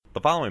The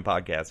following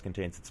podcast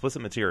contains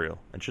explicit material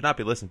and should not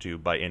be listened to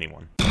by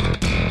anyone.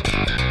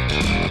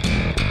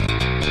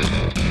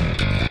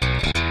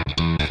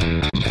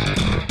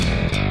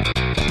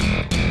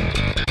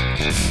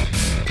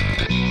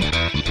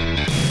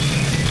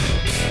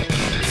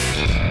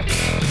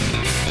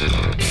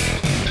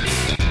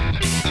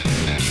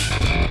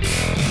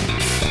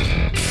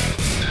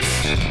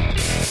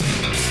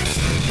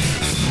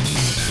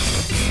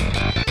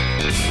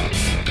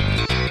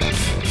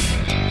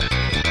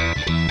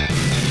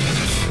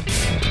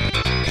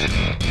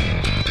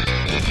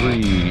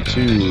 Three,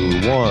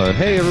 two, one.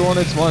 Hey everyone,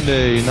 it's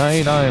Monday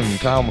night. I'm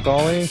Kyle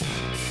McCauley.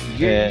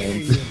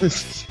 And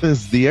this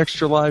is the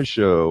Extra Live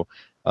Show.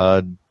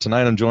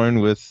 Tonight I'm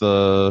joined with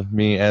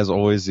me, as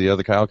always, the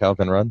other Kyle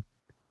Penrod.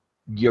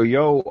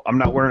 Yo, I'm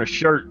not wearing a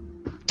shirt.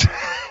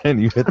 And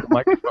you hit the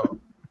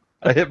microphone.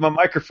 I hit my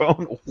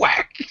microphone.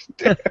 Whack!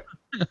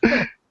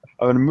 I'm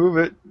going to move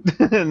it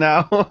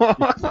now.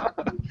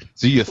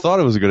 So you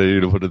thought it was a good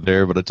idea to put it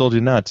there, but I told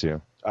you not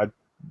to.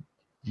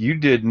 You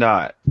did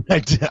not. I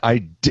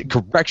did.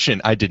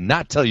 Correction, I did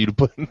not tell you to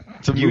put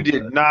You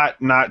did not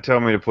tell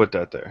me to put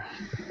that there.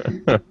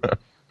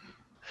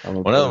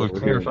 Well, now we've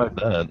clarified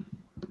that.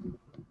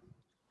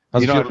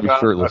 How's it feel to be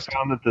shirtless? I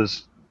found that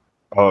this...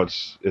 Oh,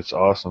 it's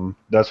awesome.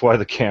 That's why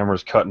the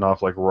camera's cutting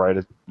off like right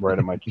at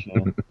my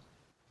chin.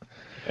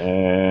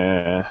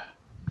 There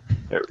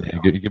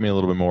we go. Give me a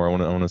little bit more. I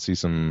want to see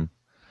some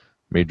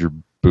major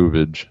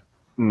boobage.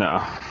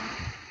 No.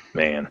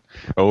 Man.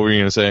 Oh, what were you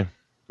going to say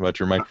about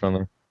your microphone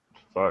there?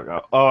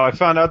 Fuck. Oh, I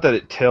found out that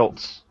it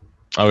tilts.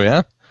 Oh,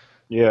 yeah?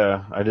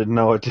 Yeah, I didn't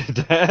know it did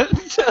that.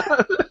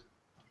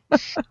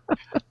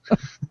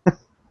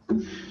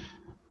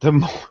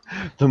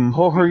 The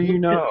more you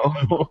know.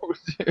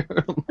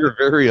 You're a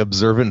very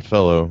observant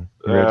fellow.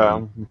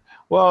 Yeah.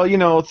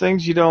 Well,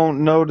 things you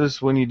don't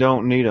notice when you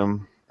don't need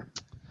them.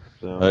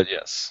 So.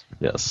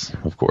 Yes,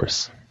 of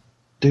course.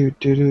 Do.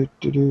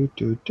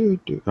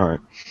 All right.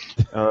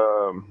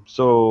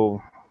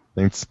 So.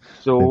 Thanks.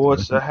 So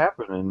what's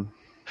happening?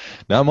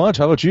 Not much.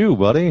 How about you,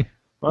 buddy?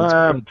 It's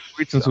been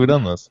weeks since we've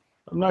done this.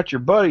 I'm not your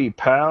buddy,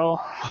 pal.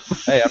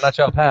 Hey, I'm not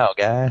your pal,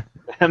 guy.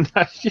 I'm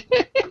not.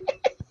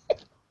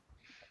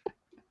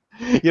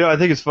 I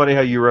think it's funny how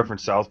you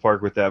reference South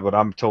Park with that, but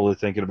I'm totally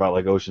thinking about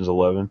like Ocean's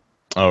 11.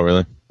 Oh,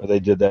 really? They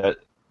did that.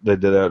 They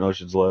did that in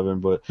Ocean's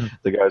 11, but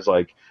the guy's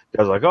like,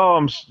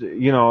 oh,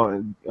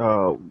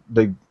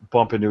 they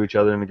bump into each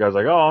other, and the guy's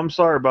like, oh, I'm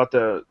sorry about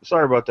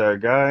that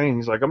guy, and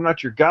he's like, I'm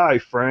not your guy,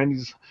 friend.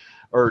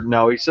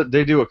 He said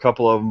they do a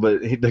couple of them,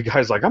 but the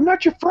guy's like, I'm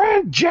not your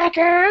friend,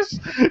 jackass,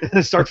 and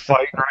they start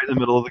fighting right in the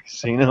middle of the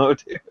casino,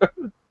 dude.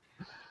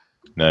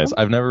 Nice.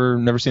 I've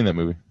never seen that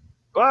movie.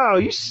 Wow,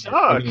 you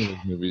suck.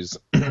 Movies,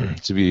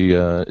 to be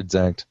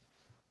exact.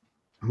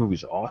 The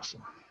movie's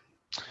awesome.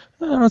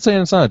 I'm not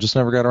saying it's not. Just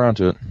never got around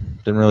to it.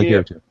 Didn't really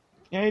care to.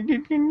 Yeah,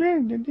 you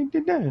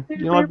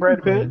don't like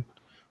Brad Pitt?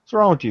 What's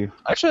wrong with you?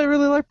 Actually, I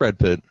really like Brad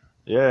Pitt.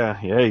 Yeah,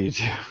 you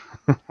do.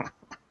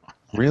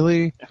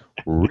 Really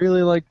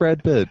like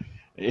Brad Pitt.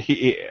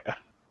 Yeah.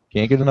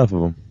 Can't get enough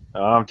of him.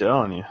 I'm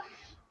telling you.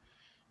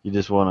 You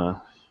just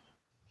want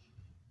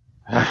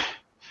to...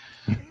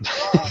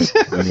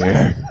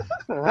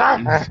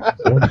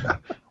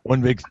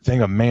 One big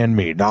thing of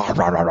man-meat. All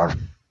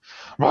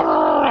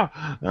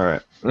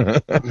right.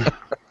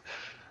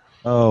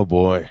 Oh,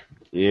 boy.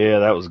 Yeah,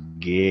 that was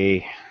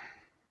gay.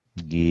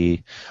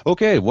 Gay.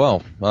 Okay,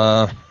 well,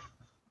 I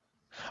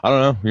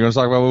don't know. You want to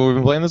talk about what we've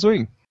been playing this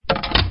week?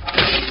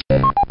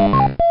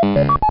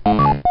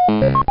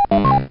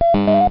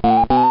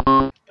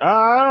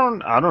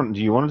 I don't.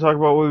 Do you want to talk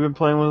about what we've been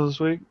playing with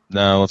this week?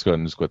 No, let's go ahead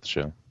and just quit the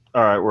show.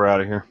 All right, we're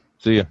out of here.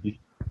 See ya.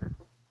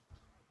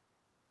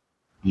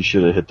 You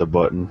should have hit the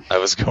button. I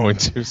was going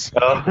to. So.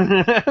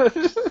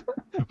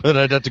 But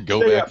I'd have to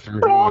go back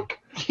through. I'd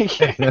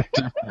have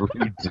to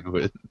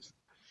redo it.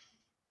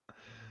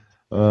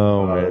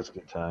 Oh, man. That's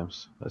good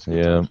times. That's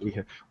good times.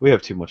 We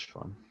have too much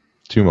fun.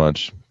 Too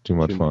much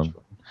fun.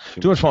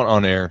 Too much fun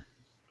on air.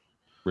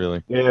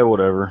 Really. Yeah,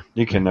 whatever.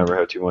 You can never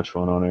have too much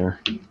fun on air.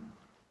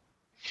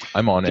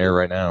 I'm on air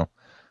right now.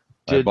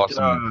 I bought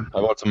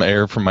some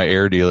air from my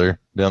air dealer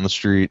down the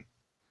street.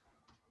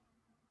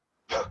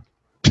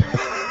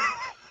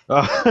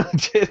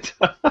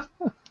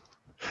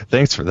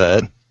 Thanks for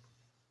that.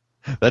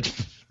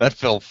 That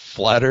fell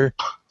flatter.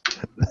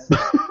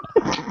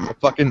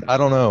 I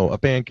don't know, a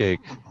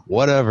pancake.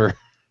 Whatever.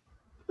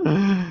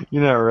 You're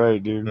not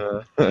right, dude.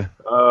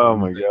 Oh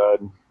my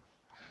god.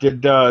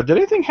 Did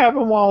anything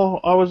happen while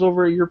I was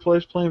over at your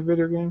place playing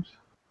video games?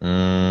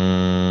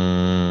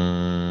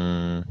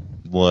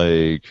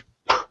 Like...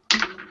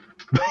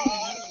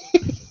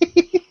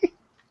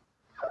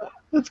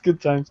 That's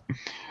good times.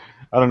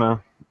 I don't know.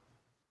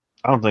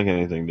 I don't think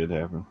anything did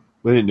happen.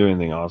 We didn't do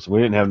anything awesome. We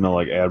didn't have no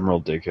like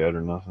Admiral Dickhead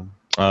or nothing.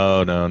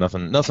 Oh no,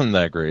 nothing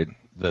that great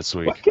this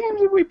week. What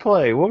games did we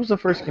play? What was the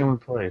first game we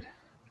played?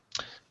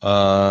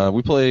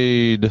 We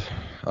played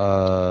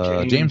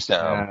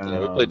Jamestown. Yeah,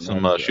 we played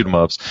some shoot 'em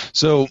ups.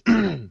 So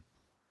let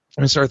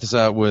me start this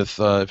out with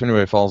if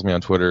anybody follows me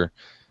on Twitter,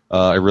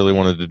 I really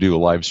wanted to do a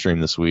live stream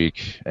this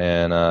week,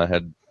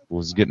 and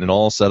was getting it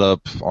all set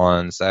up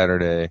on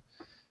Saturday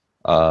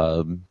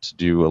to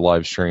do a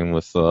live stream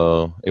with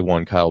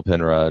A1 Kyle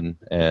Penrod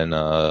and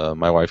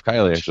my wife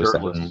Kylie.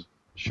 Actually,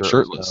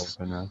 shirtless.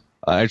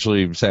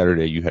 Actually,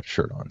 Saturday you had a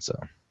shirt on, so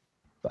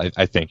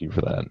I thank you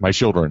for that. My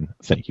children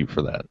thank you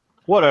for that.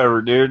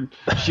 Whatever, dude.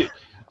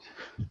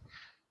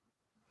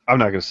 I'm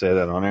not gonna say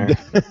that on air.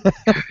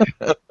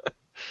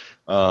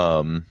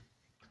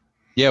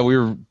 Yeah, we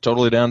were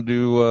totally down to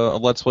do a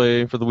Let's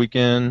Play for the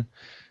weekend,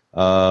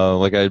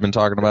 like I had been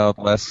talking about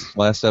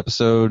last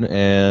episode,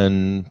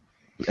 and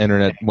the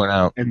internet went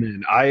out. And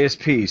then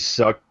ISP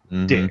sucked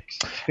dicks.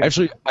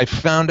 Actually, I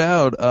found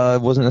out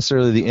it wasn't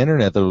necessarily the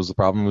internet that was the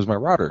problem, it was my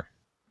router.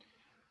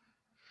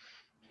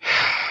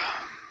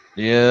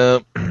 Yeah,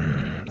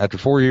 after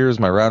 4 years,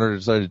 my router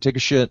decided to take a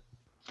shit,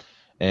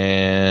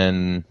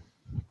 and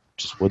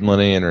just wouldn't let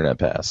any internet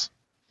pass.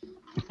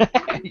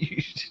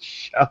 You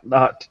shall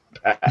not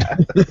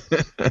pass.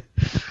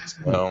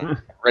 So,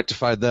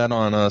 rectified that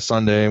on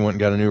Sunday. Went and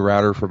got a new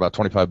router for about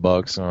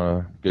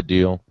 $25. Good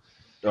deal.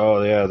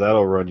 Oh yeah,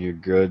 that'll run you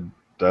good.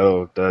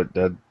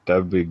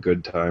 That'd be a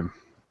good time.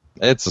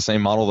 It's the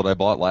same model that I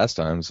bought last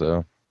time,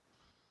 so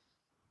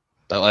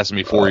that lasted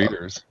me 4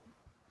 years.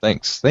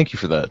 Thanks. Thank you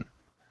for that.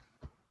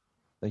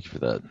 Thank you for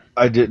that.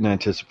 I didn't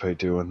anticipate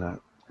doing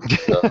that.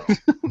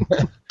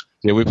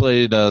 Yeah, we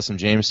played some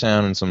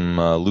Jamestown and some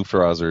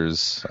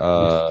Luftwassers.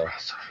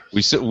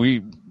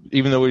 We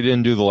even though we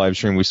didn't do the live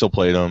stream, we still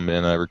played them,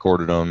 and I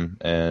recorded them.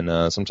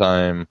 And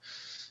sometime,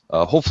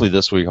 hopefully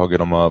this week, I'll get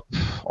them up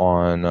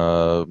on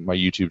my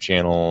YouTube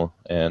channel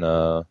and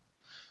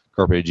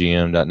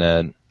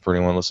carpegm.net for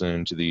anyone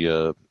listening to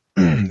the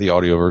the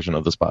audio version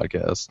of this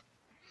podcast.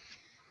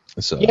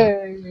 So,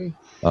 yay!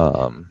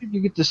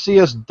 You get to see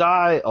us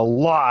die a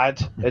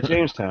lot at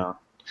Jamestown.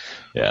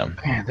 Yeah,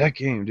 man, that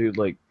game, dude,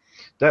 like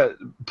that.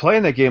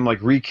 Playing that game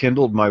like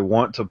rekindled my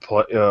want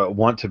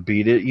to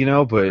beat it, you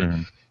know. But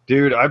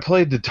dude, I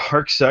played the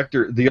Dark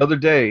Sector the other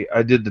day.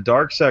 I did the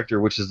Dark Sector,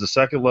 which is the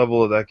second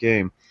level of that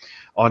game,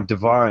 on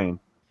Divine.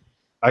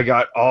 I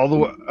got all the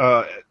way.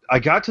 I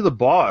got to the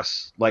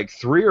boss like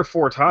 3 or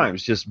 4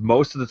 times, just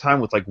most of the time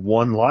with like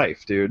 1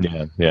 life, dude.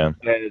 Yeah.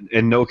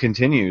 And no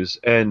continues.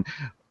 And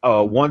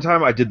one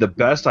time I did the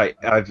best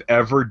I've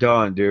ever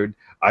done, dude.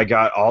 I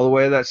got all the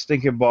way to that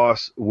stinking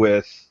boss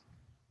with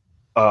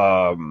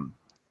 1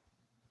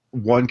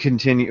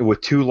 continue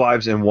with 2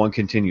 lives and 1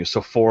 continue,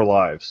 so 4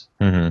 lives.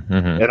 And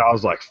I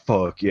was like,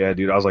 "Fuck yeah,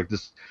 dude!" I was like,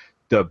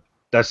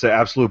 "That's the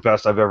absolute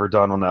best I've ever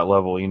done on that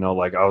level." You know,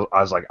 like I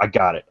was like, "I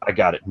got it."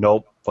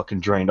 Nope, fucking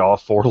drained all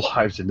 4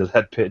 lives into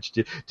that pitch.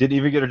 Didn't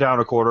even get her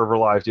down a quarter of her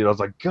life, dude. I was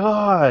like,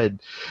 "God,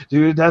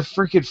 dude, that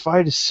freaking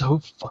fight is so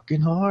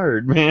fucking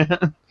hard,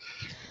 man."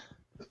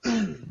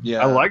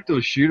 Yeah, I like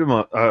those shoot 'em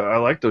up. I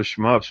like those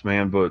shmups,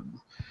 man. But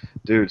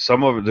dude,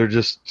 some of it, they're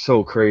just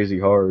so crazy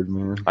hard,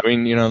 man. I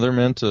mean, you know, they're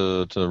meant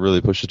to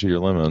really push it to your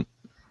limit.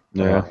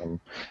 Yeah.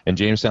 And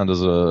Jamestown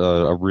does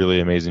a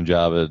really amazing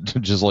job at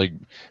just like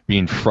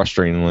being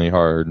frustratingly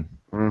hard.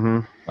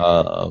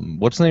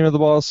 What's the name of the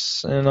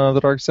boss in the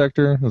Dark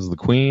Sector? Is it the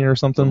Queen or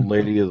something? The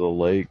Lady of the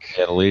Lake.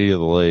 Yeah, the Lady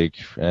of the Lake.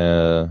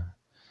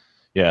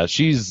 Yeah,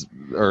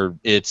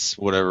 it's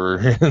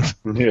whatever.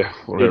 Yeah,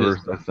 whatever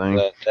that thing.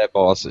 That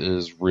boss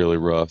is really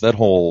rough. That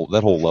whole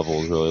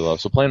level is really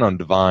rough. So playing on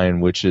Divine,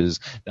 which is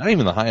not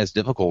even the highest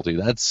difficulty,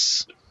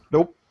 that's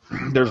nope.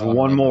 There's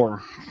one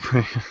more,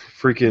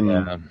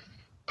 freaking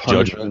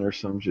punishment or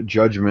some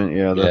judgment.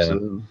 Yeah, that's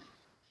it.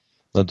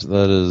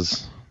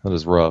 That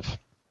is rough.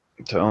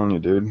 I'm telling you,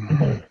 dude.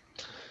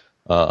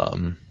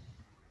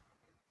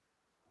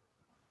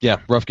 Yeah,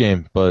 rough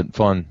game, but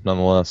fun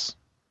nonetheless.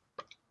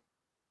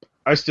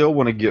 I still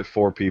want to get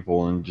 4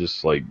 people and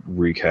just like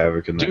wreak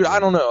havoc in that. Dude, game.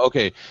 I don't know.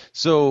 Okay,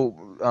 so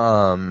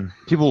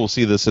people will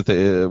see this if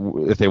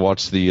they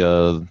watch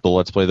the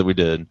Let's Play that we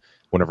did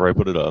whenever I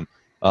put it up.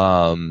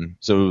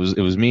 So it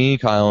was me,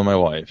 Kyle, and my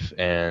wife,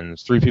 and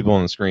 3 people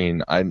on the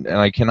screen.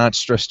 I cannot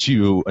stress to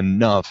you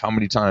enough how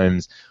many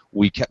times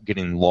we kept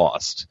getting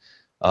lost.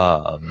 You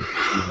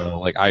know,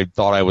 like I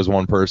thought I was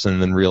one person,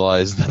 and then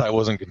realized that I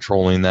wasn't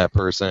controlling that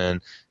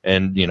person,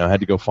 and you know,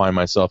 had to go find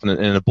myself. And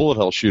in a bullet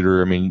hell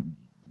shooter, I mean,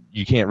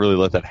 you can't really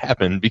let that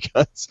happen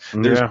because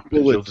there's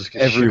bullets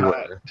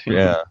everywhere.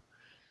 Yeah.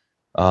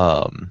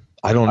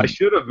 I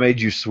should have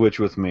made you switch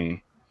with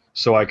me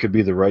so I could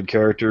be the red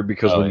character,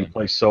 because when you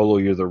play solo,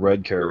 you're the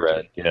red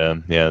character.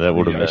 Yeah, that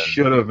would have been. I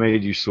should have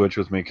made you switch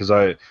with me, because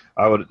I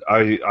would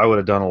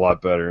have done a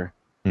lot better.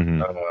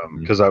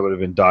 Because I would have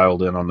been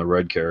dialed in on the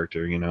red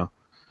character, you know.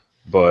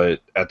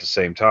 But at the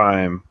same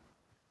time,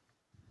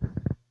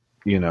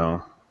 you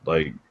know,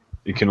 like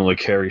you can only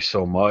carry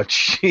so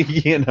much,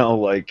 you know.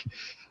 Like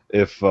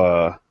if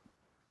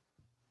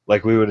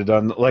like we would have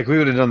done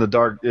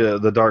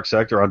the dark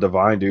sector on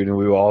Divine, dude, and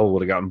we all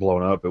would have gotten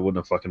blown up. It wouldn't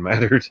have fucking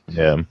mattered.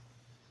 Yeah.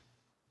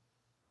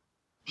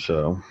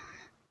 So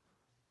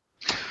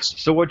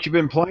what you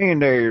been playing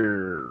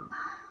there,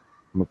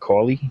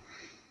 Macaulay?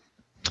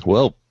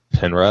 Well,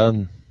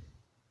 Penrod,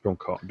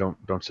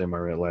 Don't say my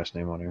last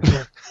name on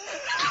here.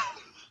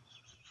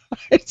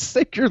 I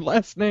say your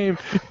last name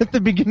at the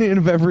beginning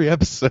of every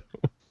episode.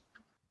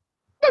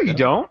 No, you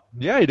don't.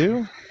 Yeah, I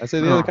do. I say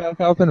the other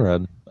Kyle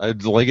Penrod.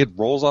 It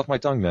rolls off my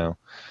tongue now.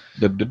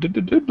 I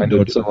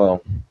know it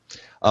so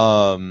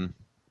well.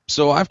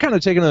 So I've kind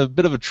of taken a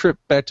bit of a trip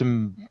back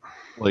to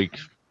like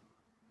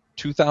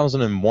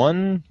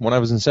 2001 when I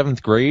was in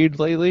 7th grade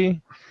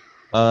lately,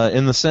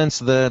 in the sense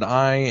that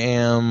I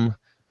am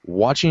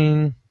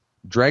watching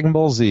Dragon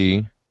Ball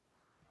Z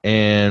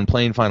and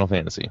playing Final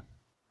Fantasy.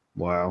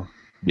 Wow.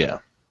 Yeah.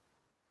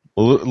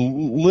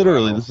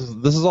 Literally,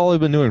 this is all I've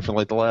been doing for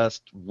like the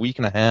last week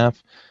and a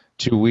half,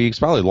 2 weeks,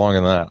 probably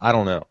longer than that. I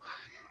don't know.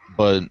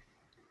 But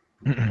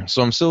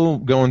so I'm still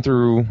going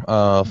through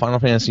Final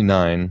Fantasy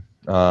IX.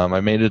 I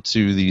made it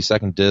to the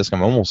 2nd disc.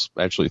 I'm almost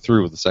actually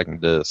through with the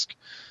 2nd disc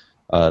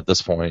at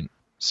this point.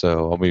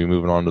 So I'll be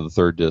moving on to the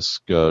 3rd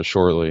disc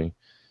shortly.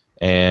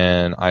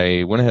 And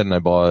I went ahead and I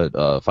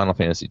bought Final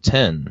Fantasy X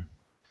and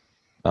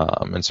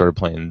started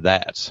playing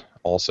that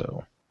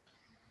also.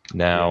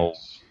 Now,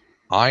 yes.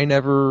 I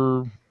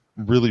never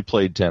really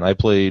played 10. I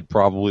played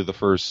probably the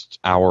first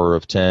hour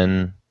of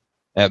 10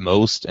 at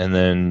most, and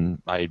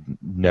then I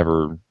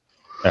never,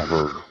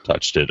 ever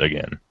touched it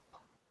again.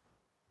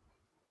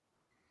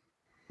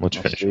 Let's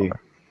finish.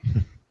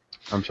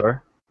 I'm sorry?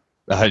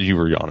 You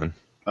were yawning.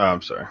 Oh,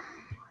 I'm sorry.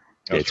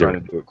 I was trying to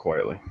do it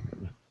quietly.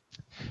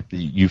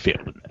 You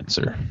failed in that,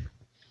 sir.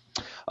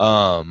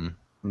 So,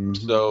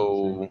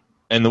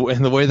 and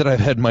the way that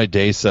I've had my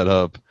day set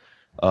up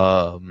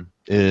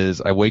is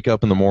I wake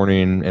up in the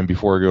morning, and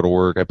before I go to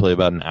work, I play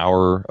about an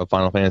hour of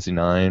Final Fantasy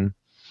IX.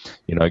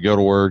 I go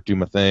to work, do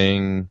my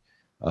thing,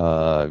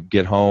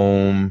 get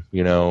home,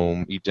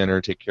 eat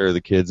dinner, take care of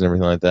the kids and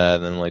everything like that.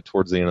 And then, like,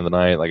 towards the end of the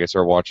night, like, I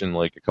start watching,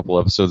 like, a couple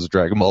episodes of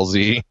Dragon Ball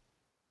Z.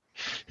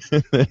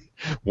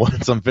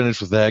 Once I'm finished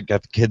with that,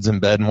 got the kids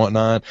in bed and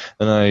whatnot,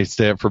 then I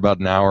stay up for about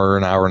an hour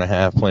and a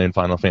half playing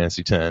Final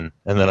Fantasy X, and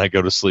then I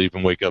go to sleep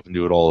and wake up and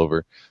do it all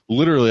over.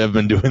 Literally, I've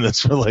been doing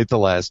this for like the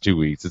last 2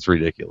 weeks. It's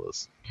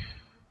ridiculous.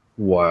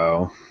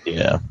 Wow.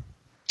 Yeah.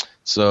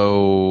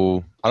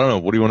 So, I don't know.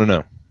 What do you want to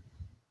know?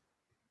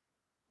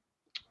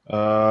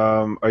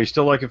 Are you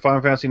still liking Final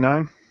Fantasy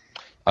IX?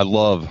 I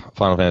love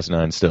Final Fantasy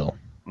IX still.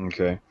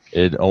 Okay.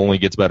 It only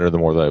gets better the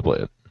more that I play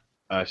it.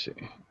 I see.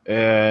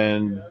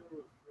 And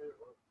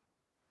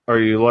are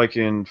you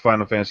liking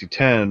Final Fantasy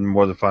X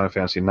more than Final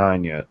Fantasy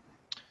IX yet?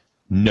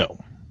 No.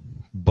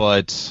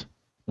 But,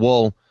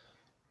 well,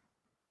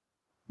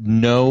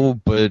 no,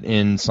 but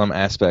in some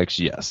aspects,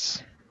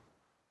 yes.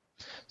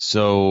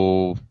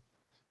 So,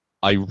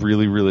 I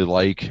really, really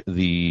like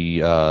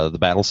the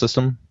battle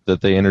system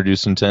that they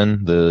introduced in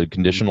 10, the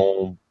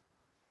conditional,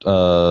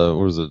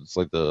 what is it? It's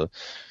like the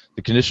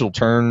conditional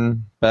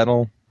turn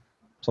battle,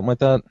 something like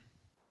that.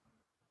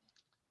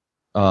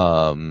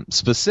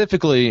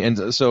 Specifically,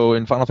 and so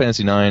in Final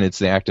Fantasy IX, it's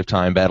the active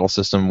time battle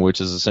system, which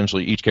is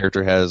essentially each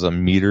character has a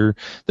meter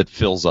that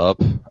fills up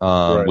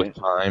with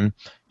time,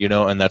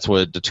 and that's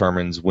what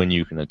determines when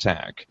you can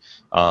attack.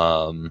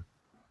 And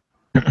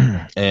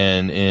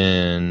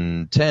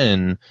in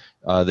 10,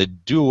 they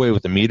do away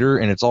with the meter,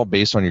 and it's all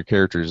based on your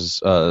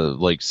character's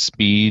like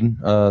speed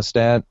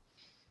stat,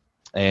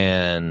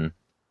 and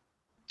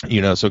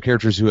so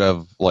characters who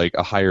have like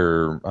a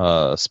higher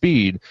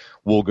speed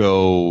will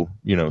go,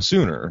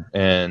 sooner.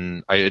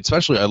 And I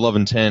love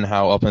in 10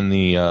 how up in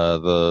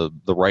the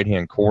right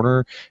hand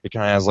corner it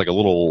kind of has like a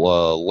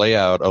little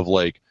layout of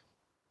like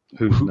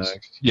who's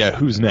next. Yeah,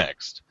 who's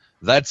next.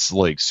 That's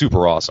like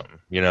super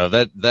awesome.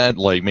 That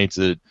like makes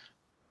it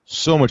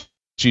so much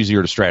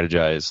easier to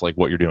strategize like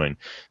what you're doing.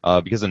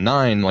 Because in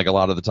 9, like a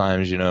lot of the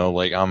times,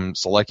 like I'm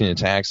selecting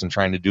attacks and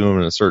trying to do them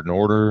in a certain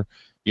order,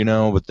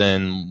 but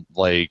then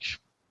like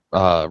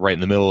right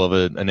in the middle of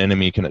it, an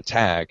enemy can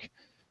attack,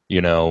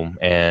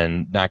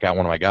 and knock out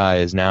one of my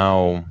guys.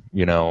 Now,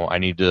 I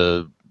need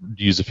to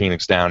use a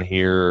Phoenix down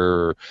here,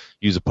 or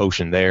use a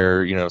potion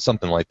there,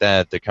 something like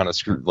that kind of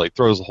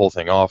throws the whole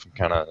thing off and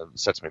kind of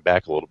sets me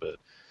back a little bit.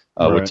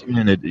 With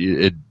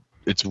 10,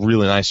 it's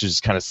really nice to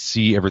just kind of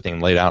see everything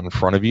laid out in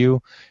front of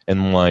you,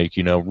 and like,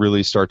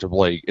 really start to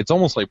like, it's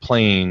almost like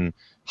playing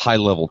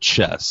high-level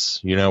chess,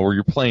 where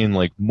you're playing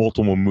like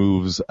multiple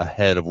moves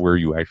ahead of where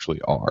you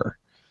actually are.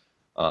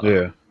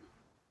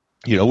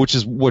 Which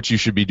is what you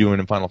should be doing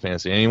in Final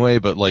Fantasy anyway,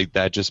 but like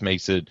that just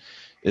makes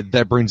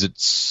that brings it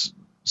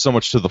so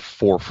much to the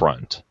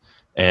forefront,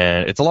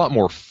 and it's a lot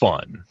more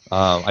fun.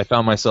 I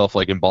found myself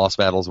like in boss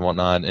battles and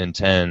whatnot in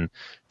 10,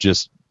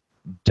 just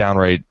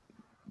downright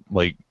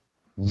like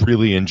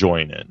really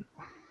enjoying it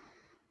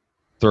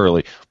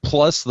thoroughly.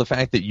 Plus the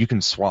fact that you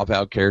can swap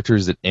out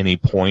characters at any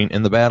point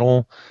in the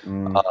battle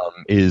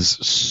is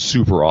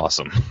super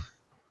awesome.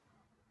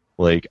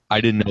 Like, I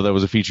didn't know that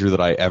was a feature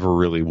that I ever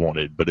really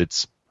wanted, but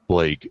it's,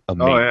 like,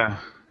 amazing. Oh, yeah.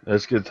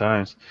 That's good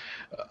times.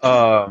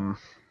 The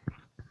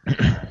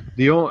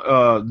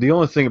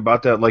only thing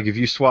about that, like, if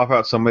you swap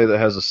out somebody that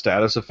has a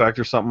status effect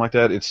or something like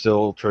that, it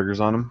still triggers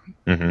on them.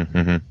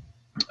 Mm-hmm,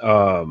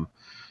 mm-hmm.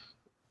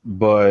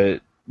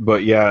 But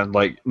But yeah,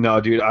 like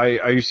no, dude,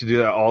 I used to do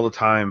that all the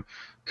time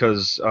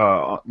because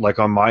like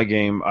on my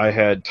game, I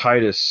had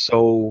Titus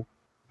so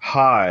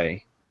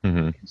high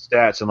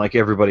stats, and like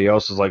everybody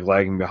else was like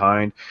lagging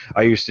behind.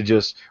 I used to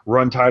just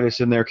run Titus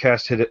in there,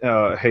 cast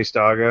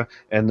Hastaga,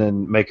 and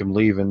then make him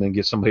leave, and then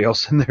get somebody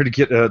else in there to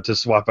get to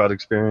swap out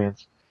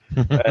experience.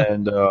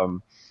 And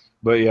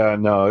but yeah,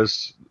 no,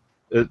 it's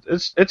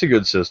a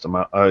good system.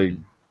 I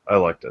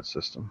like that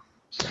system.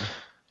 So.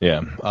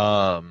 Yeah.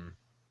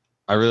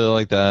 I really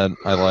like that.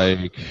 I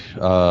like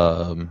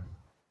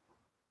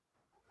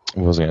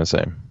what was I gonna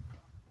say?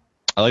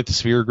 I like the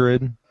sphere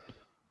grid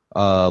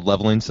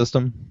leveling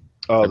system.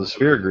 Oh, the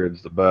sphere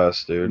grid's the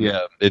best, dude.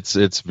 Yeah,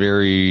 it's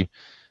very.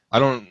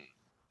 I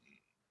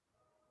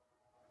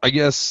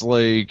guess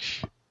like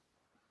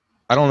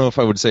I don't know if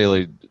I would say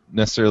like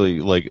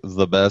necessarily like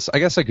the best. I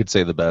guess I could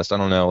say the best. I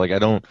don't know. Like I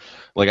don't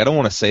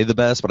want to say the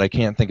best, but I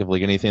can't think of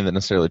like anything that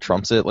necessarily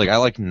trumps it. Like I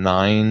like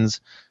Nine's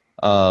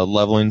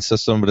leveling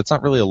system, but it's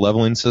not really a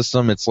leveling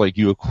system. It's like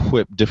you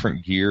equip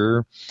different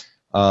gear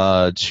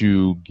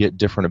to get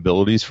different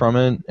abilities from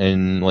it,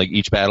 and like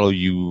each battle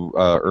you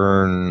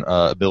earn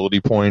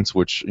ability points,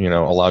 which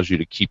allows you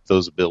to keep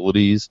those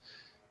abilities.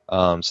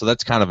 So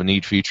that's kind of a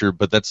neat feature,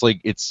 but that's like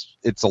it's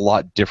a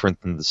lot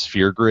different than the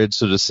sphere grid.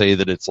 So to say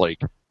that it's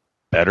like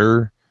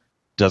better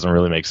doesn't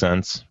really make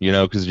sense,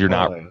 because you're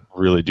not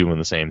really doing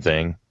the same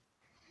thing.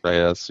 I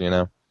guess,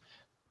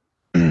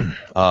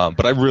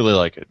 but I really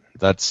like it.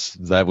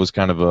 That was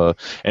kind of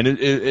and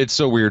it's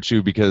so weird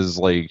too, because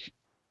like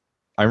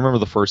I remember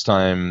the first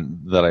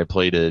time that I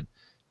played it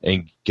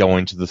and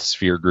going to the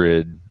sphere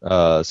grid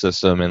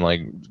system, and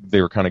like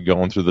they were kind of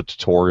going through the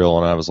tutorial,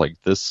 and I was like,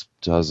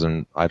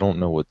 I don't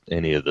know what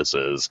any of this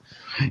is.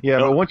 Yeah,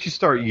 but once you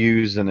start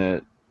using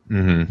it,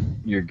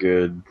 you're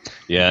good.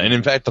 Yeah, and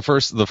in fact, the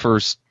first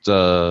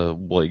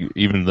like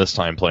even this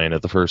time playing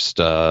it, the first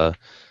level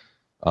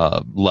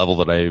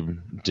that I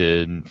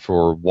did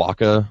for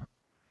Waka,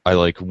 I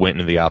like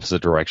went in the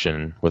opposite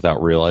direction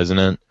without realizing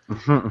it,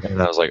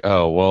 and I was like,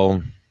 oh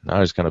well,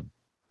 I just kind of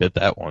bit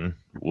that one.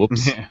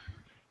 Whoops.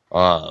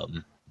 But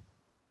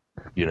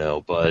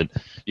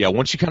yeah,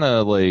 once you kind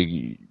of like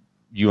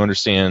you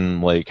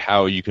understand like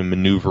how you can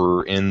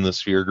maneuver in the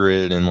sphere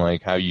grid and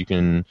like how you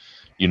can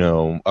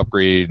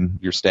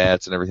upgrade your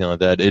stats and everything like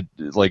that,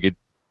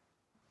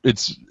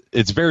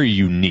 it's very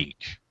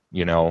unique.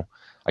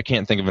 I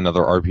can't think of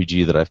another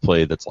RPG that I've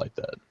played that's like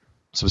that.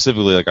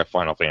 Specifically, like a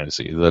Final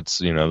Fantasy.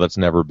 That's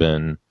never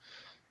been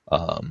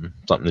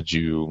something that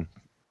you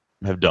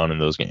have done in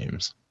those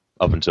games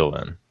up until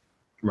then.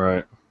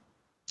 Right.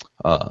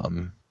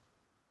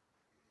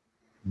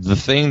 The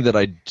thing that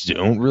I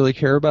don't really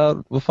care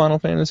about with Final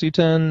Fantasy X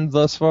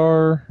thus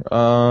far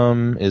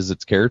is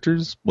its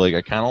characters. Like,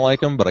 I kind of like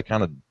them, but I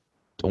kind of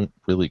don't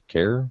really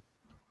care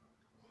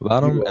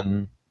about them.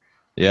 And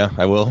yeah,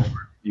 I will.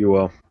 You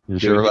will. You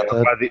sure about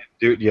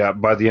that?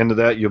 By the end of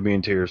that, you'll be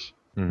in tears.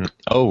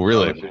 Oh,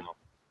 really?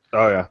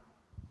 Oh,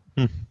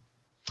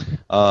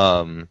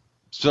 yeah.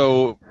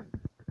 So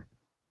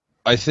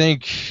I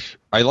think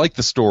I like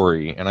the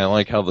story, and I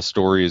like how the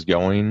story is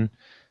going.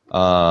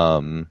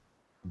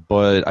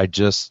 But I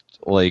just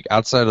like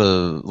outside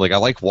of like I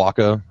like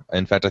Waka.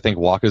 In fact, I think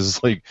Waka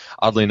is like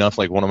oddly enough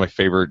like one of my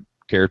favorite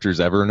characters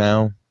ever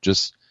now.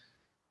 Just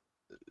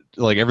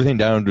like everything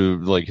down to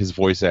like his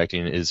voice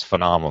acting is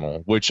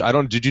phenomenal. Which I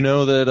don't. Did you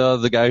know that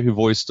the guy who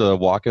voiced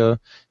Waka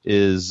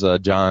is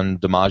John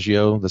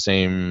DiMaggio, the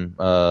same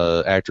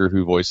actor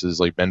who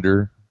voices like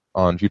Bender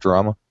on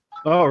Futurama?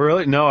 Oh,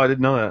 really? No, I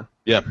didn't know that.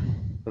 Yeah,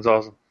 that's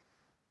awesome.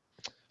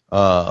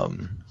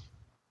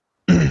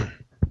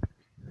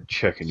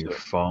 Checking your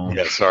phone.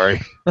 Yeah,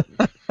 sorry.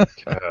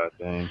 God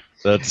dang.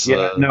 That's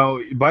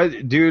no,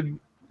 dude,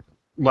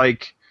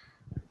 like,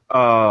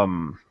 by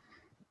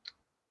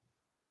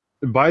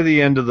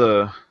the end of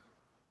the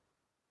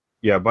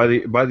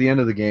end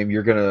of the game,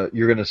 you're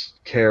gonna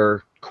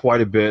care quite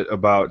a bit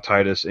about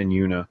Titus and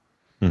Yuna.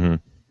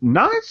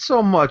 Not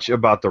so much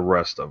about the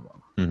rest of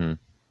them.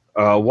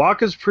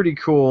 Waka's pretty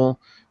cool,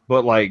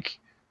 but like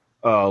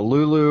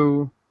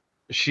Lulu,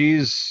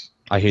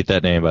 I hate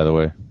that name, by the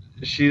way.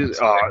 Dude,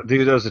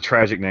 that was a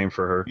tragic name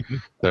for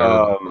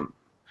her.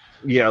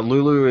 Yeah,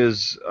 Lulu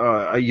is.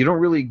 You don't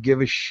really give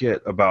a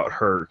shit about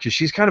her because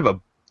she's kind of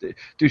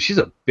she's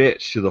a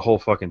bitch to the whole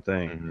fucking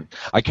thing.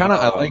 I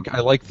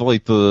like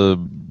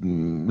the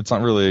it's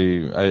not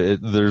really.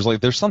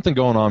 There's something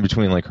going on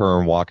between like her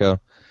and Waka,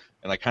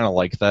 and I kind of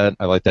like that.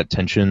 I like that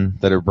tension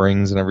that it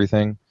brings and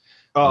everything.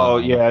 Oh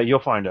yeah, you'll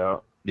find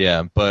out.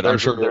 Yeah, but I'm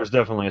sure there's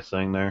definitely a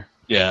thing there.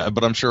 Yeah,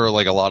 but I'm sure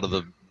like a lot of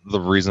the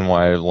reason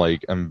why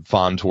like I'm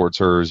fond towards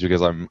her is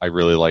because I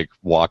really like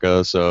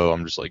Waka, so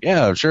I'm just like,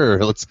 yeah, sure.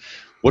 What's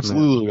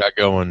Lulu got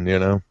going,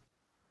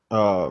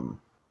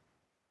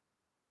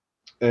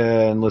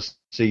 And let's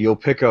see, you'll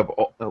pick up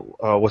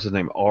what's his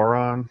name,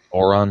 Auron?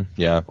 Auron,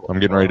 yeah. I'm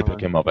getting ready to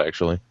pick him up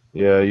actually.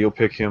 Yeah, you'll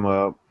pick him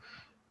up.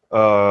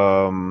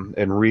 And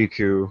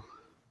Riku.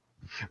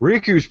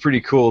 Riku's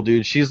pretty cool,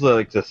 dude. She's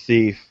like the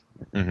thief.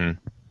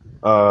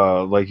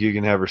 Like you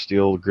can have her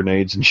steal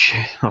grenades and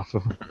shit off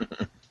of them.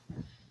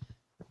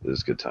 It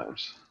was good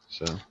times.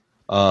 So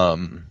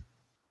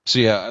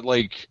yeah,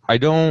 like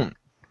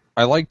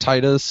I like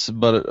Titus,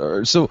 but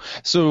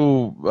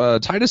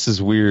Titus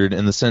is weird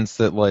in the sense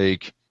that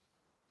like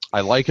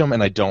I like him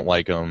and I don't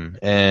like him,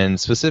 and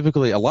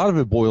specifically a lot of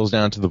it boils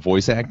down to the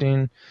voice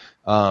acting,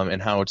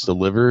 and how it's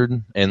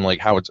delivered, and like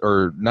how it's,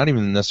 or not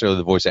even necessarily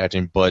the voice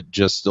acting, but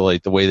just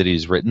like the way that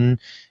he's written,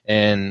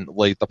 and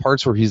like the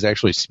parts where he's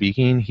actually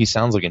speaking, he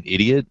sounds like an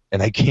idiot,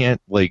 and I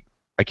can't relate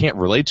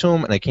to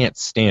him and I can't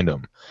stand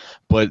him.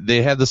 But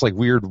they have this like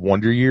weird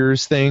Wonder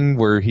Years thing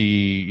where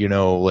he,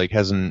 like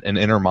has an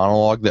inner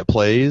monologue that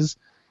plays,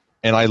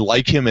 and I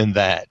like him in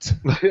that,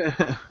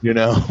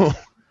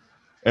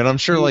 and I'm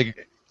sure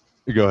like,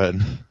 go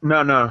ahead.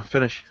 No,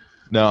 finish.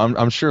 No,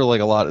 I'm sure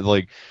like a lot of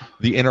like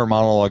the inner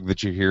monologue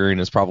that you're hearing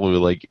is probably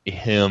like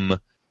him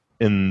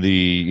in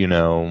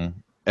the,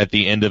 at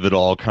the end of it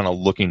all kind of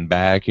looking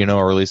back,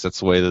 or at least that's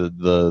the way that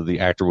the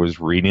actor was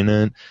reading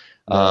it.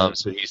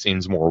 So he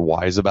seems more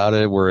wise about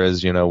it,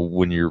 whereas,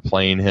 when you're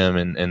playing him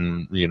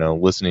and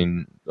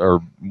listening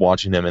or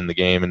watching him in the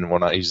game and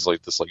whatnot, he's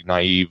like this like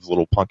naive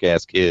little punk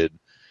ass kid.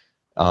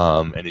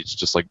 And it's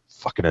just like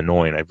fucking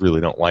annoying. I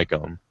really don't like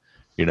him,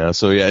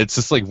 so yeah, it's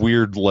just like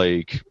weird,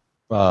 like,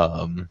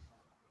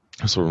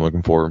 that's what I'm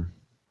looking for.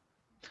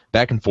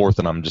 Back and forth,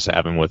 and I'm just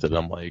having with it.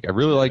 I'm like, I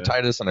really like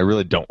Titus, and I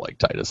really don't like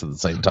Titus at the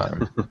same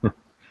time.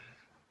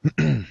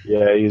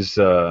 Yeah, he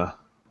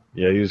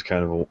was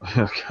kind of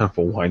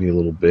a whiny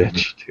little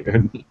bitch,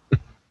 dude.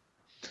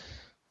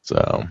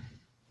 So,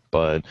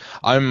 but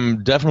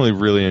I'm definitely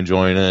really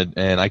enjoying it,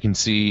 and I can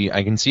see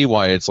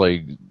why it's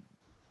like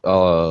a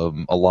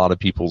lot of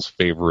people's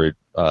favorite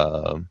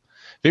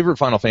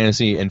Final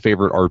Fantasy and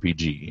favorite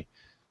RPG.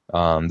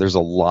 There's a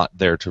lot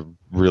there to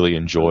really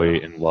enjoy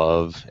and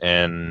love,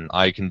 and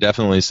I can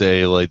definitely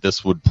say like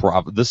this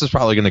is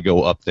probably going to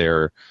go up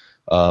there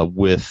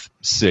with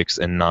 6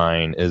 and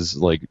 9 as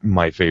like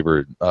my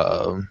favorite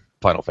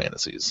Final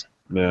Fantasies.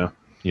 Yeah.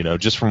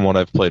 Just from what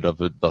I've played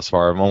of it thus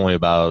far, I'm only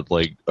about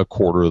like a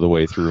quarter of the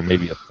way through,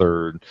 maybe a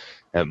third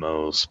at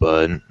most,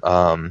 but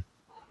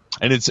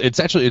and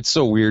it's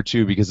so weird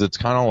too, because it's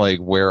kind of like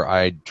where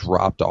I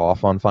dropped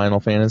off on Final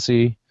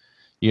Fantasy.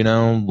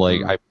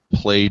 I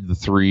played the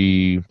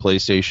 3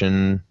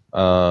 PlayStation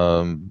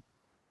Final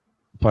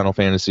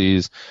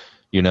Fantasies.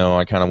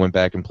 I kind of went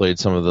back and played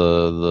some of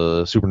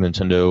the Super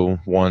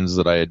Nintendo ones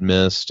that I had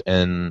missed,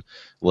 and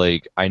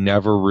like I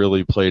never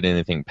really played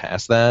anything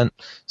past that.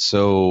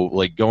 So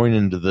like going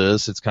into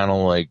this, it's kind of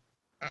like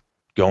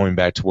going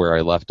back to where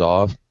I left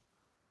off.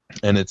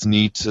 And it's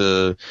neat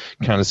to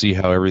kind of see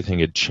how everything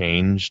had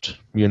changed,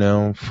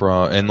 and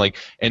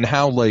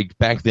how like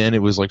back then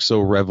it was like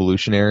so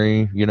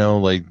revolutionary,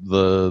 like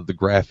the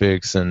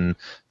graphics and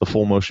the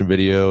full motion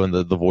video and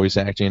the voice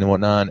acting and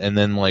whatnot. And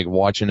then like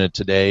watching it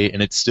today,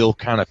 and it still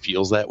kind of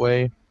feels that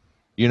way,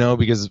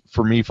 because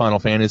for me, Final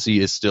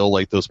Fantasy is still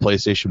like those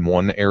PlayStation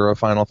 1 era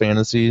Final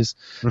Fantasies.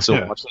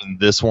 So watching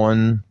this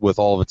one with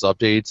all of its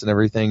updates and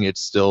everything,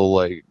 it's still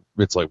like,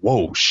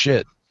 whoa,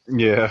 shit.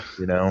 Yeah.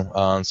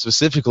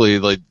 Specifically,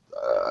 like,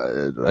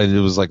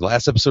 it was like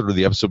last episode or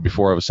the episode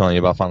before I was telling you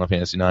about Final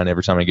Fantasy 9.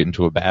 Every time I get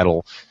into a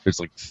battle, there's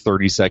like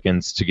 30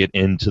 seconds to get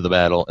into the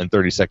battle and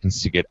 30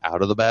 seconds to get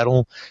out of the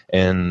battle.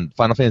 And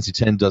Final Fantasy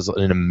 10 does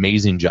an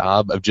amazing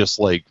job of just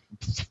like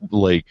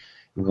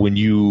when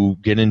you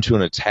get into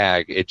an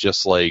attack, it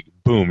just like,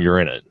 boom, you're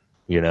in it,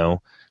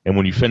 and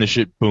when you finish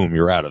it, boom,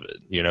 you're out of it,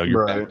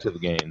 you're back to the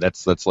game.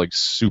 That's like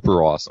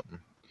super awesome.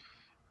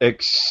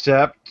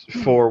 Except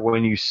for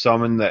when you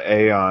summon the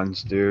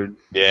Aeons, dude.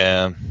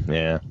 Yeah.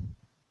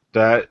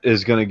 That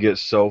is gonna get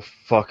so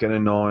fucking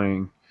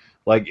annoying.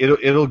 Like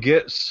it'll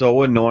get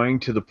so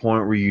annoying to the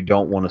point where you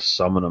don't want to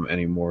summon them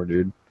anymore,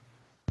 dude.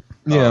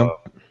 Yeah.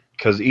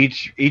 Because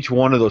each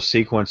one of those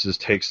sequences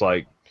takes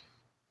like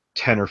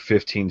 10 or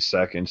 15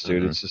 seconds,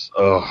 dude. Mm-hmm. It's just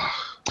ugh.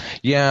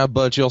 Yeah,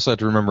 but you also have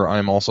to remember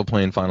I'm also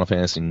playing Final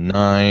Fantasy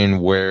 9,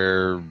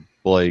 where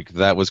like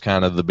that was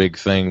kind of the big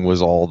thing,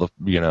 was all the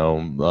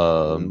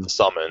the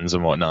summons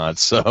and whatnot.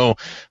 So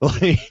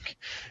like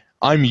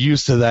I'm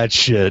used to that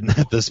shit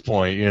at this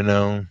point,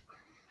 Yeah.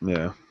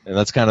 And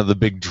that's kind of the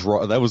big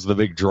draw. That was the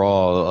big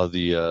draw of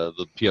the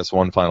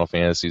PS1 Final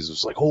Fantasies. It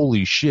was like,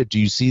 holy shit, do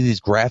you see these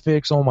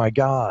graphics? Oh my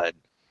god.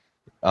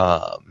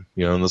 And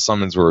the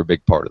summons were a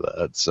big part of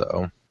that.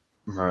 So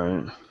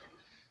right.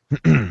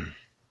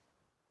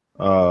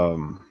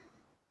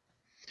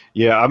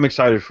 Yeah, I'm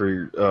excited for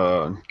you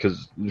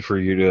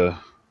to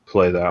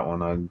play that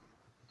one.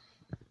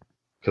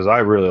 Because I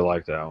really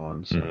like that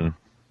one. So. Mm-hmm.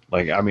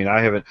 Like, I mean,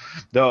 I haven't.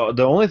 The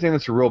only thing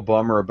that's a real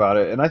bummer about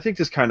it, and I think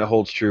this kind of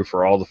holds true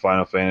for all the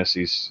Final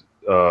Fantasies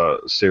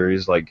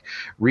series, like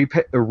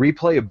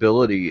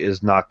replayability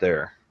is not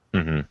there.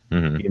 Mm-hmm.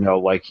 Mm-hmm.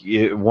 Like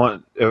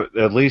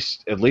at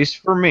least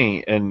for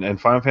me,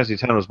 and Final Fantasy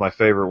X was my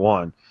favorite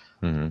one.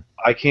 Mm-hmm.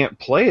 I can't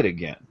play it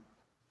again.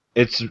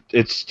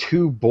 It's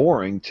too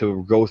boring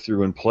to go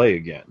through and play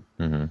again.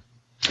 Mm-hmm.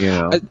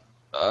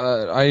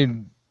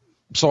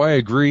 So I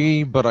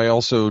agree, but I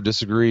also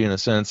disagree in a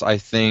sense. I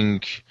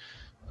think,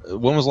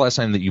 when was the last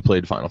time that you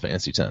played Final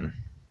Fantasy X?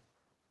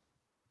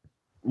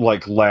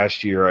 Like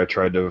last year, I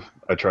tried to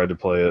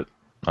play it.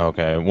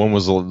 Okay, when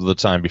was the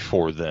time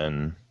before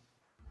then?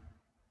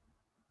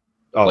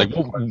 Oh, Like,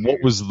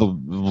 what was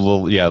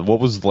what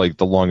was like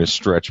the longest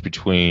stretch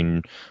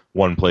between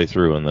one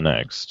playthrough and the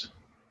next?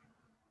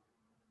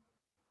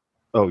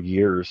 oh,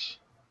 years.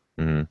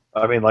 Mm-hmm.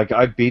 I mean, like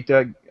I beat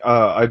that.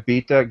 I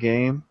beat that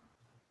game.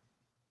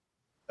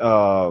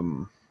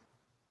 Um,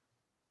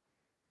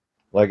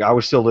 like I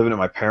was still living at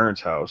my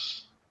parents'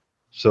 house,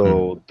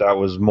 so that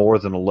was more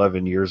than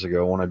 11 years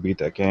ago when I beat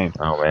that game.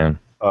 Oh man.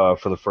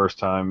 For the first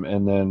time,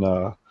 and then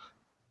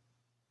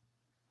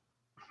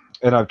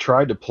and I've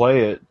tried to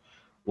play it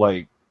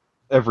like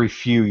every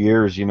few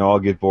years. I'll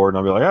get bored and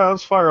I'll be like,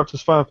 let's fire up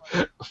this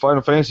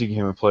Final Fantasy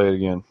game and play it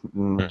again.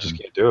 And I just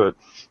can't do it.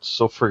 It's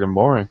so friggin'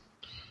 boring.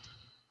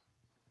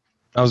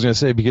 I was gonna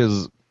say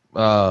because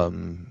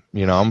I'm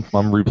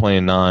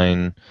replaying 9,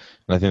 and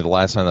I think the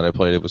last time that I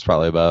played it was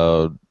probably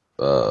about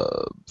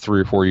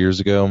 3 or 4 years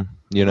ago.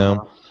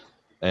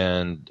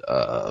 And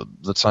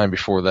the time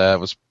before that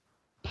was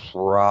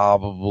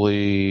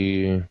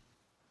probably,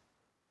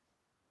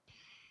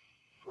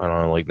 I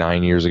don't know, like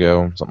 9 years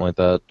ago, something like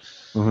that.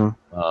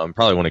 Mm-hmm.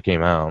 Probably when it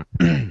came out.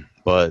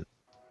 But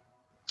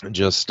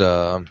just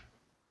I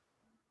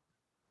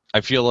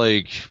feel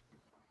like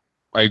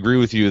I agree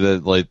with you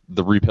that like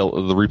the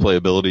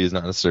replayability is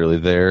not necessarily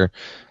there,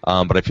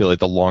 but I feel like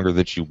the longer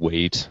that you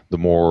wait, the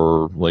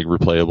more like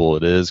replayable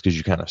it is, because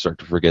you kind of start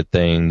to forget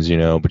things,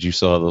 but you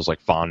still have those like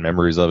fond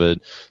memories of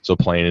it. So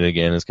playing it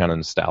again is kind of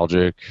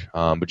nostalgic,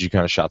 but you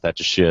kind of shot that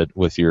to shit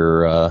with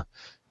your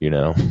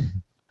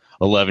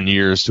 11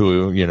 years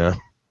to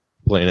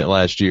playing it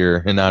last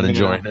year and not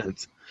enjoying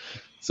it.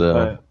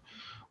 So.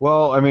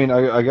 Well, I mean,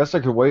 I guess I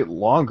could wait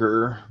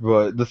longer,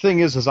 but the thing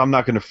is I'm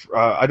not going to.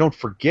 I don't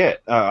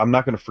forget. I'm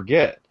not going to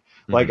forget.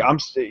 Like I'm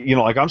sitting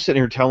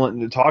here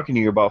talking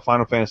to you about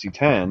Final Fantasy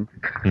X,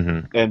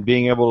 and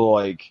being able to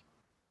like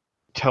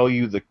tell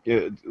you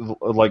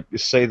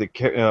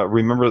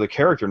remember the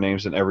character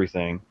names and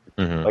everything.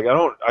 Like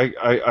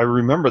I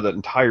remember that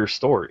entire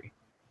story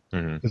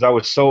because I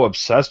was so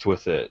obsessed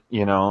with it.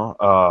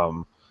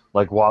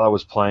 Like while I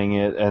was playing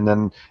it, and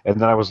then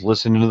I was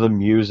listening to the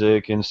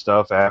music and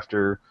stuff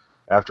after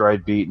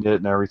I'd beaten it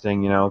and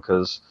everything,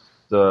 because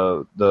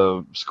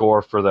the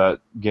score for that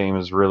game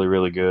is really,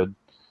 really good,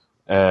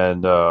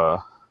 and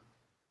like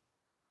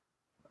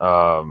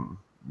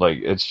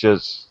it's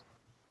just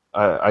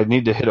I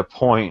need to hit a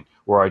point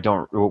where I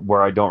don't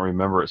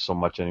remember it so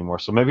much anymore.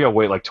 So maybe I'll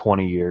wait like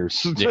 20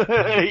 years. Yeah.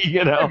 20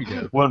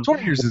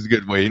 years is a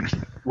good wait.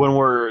 When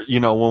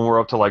we're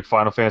up to like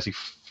Final Fantasy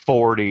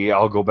 40,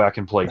 I'll go back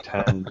and play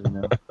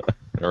 10.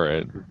 All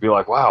right. Be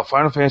like, wow,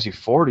 Final Fantasy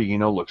 40,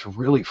 looks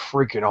really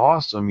freaking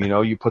awesome.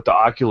 You put the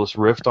Oculus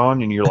Rift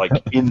on and you're like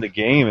in the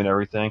game and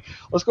everything.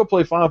 Let's go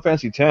play Final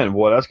Fantasy 10.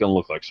 Boy, that's gonna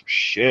look like some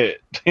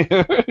shit. That's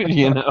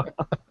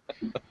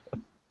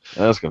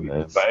gonna be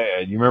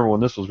bad. You remember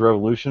when this was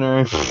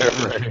revolutionary?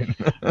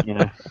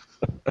 Yeah.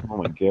 Oh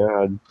my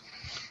god.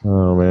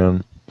 Oh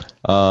man.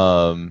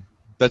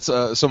 That's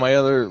so my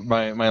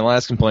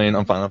last complaint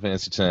on Final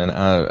Fantasy X.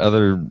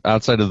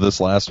 Outside of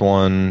this last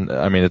one,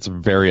 I mean, it's a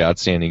very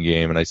outstanding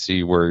game, and I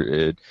see where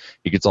it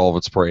gets all of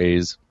its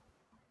praise,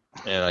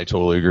 and I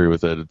totally agree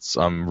with it.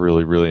 I'm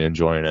really, really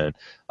enjoying it.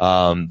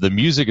 The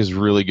music is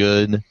really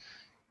good,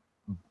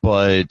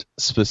 but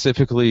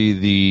specifically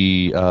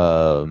the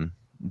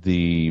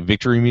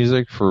victory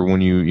music for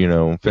when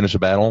you finish a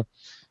battle,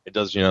 it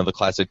does the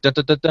classic da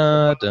da da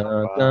da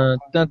da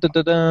da da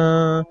da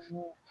da,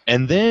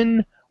 and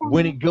then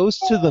when it goes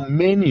to the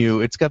menu,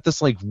 it's got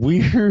this like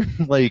weird,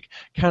 like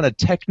kind of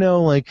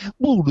techno, like I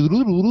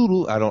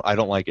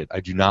don't like it. I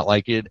do not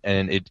like it,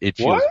 and it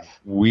feels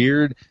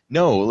weird.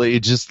 No,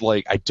 it just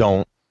like I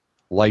don't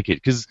like it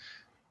because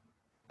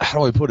how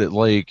do I put it?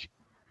 Like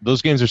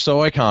those games are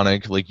so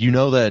iconic. Like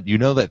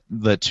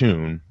that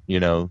tune.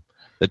 The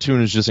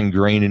tune is just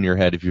ingrained in your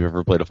head if you've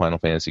ever played a Final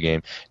Fantasy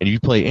game, and if you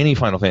play any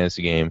Final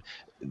Fantasy game,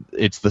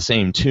 it's the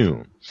same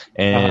tune.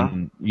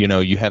 And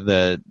you have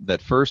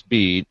that first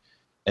beat.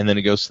 And then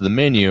it goes to the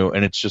menu,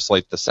 and it's just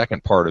like the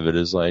second part of it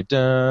is like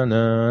da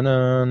na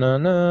na na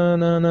na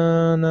na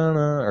na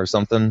na or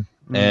something,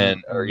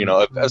 and or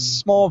a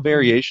small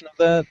variation of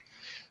that.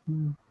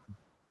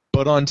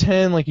 But on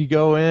 10, like you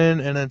go in,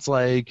 and it's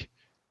like,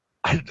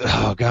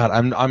 oh god,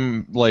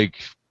 I'm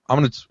like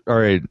all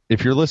right.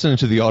 If you're listening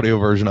to the audio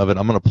version of it,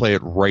 I'm gonna play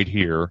it right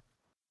here.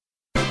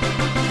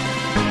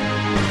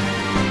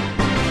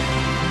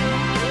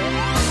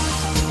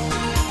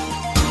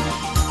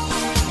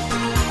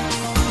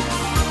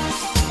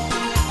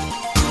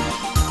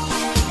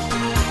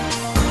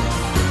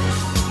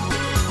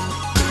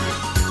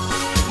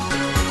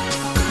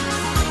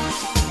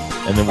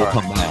 And then we'll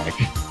come back,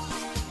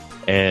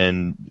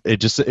 and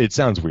it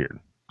sounds weird.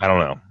 I don't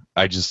know.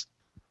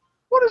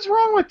 What is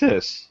wrong with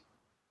this?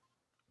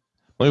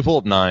 Let me pull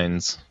up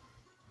 9s.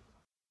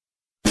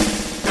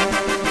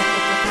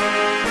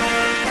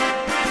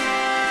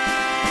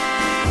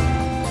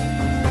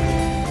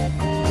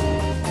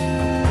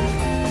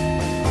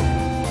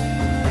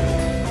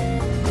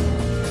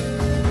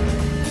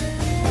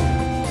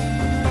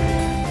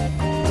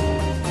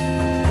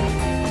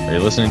 Are you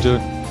listening to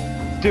it?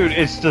 Dude,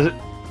 It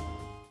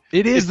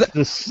is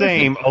the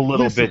same, a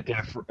little bit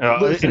different.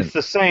 It's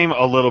the same,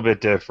 a little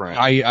bit different.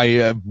 I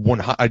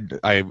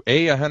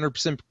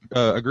 100%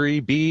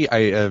 agree. B,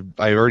 I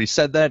already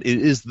said that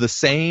it is the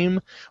same,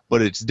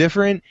 but it's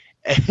different,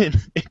 and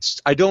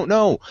I don't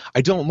know.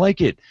 I don't like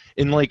it,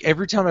 and like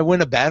every time I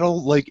win a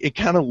battle, like it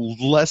kind of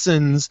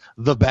lessens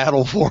the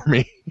battle for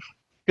me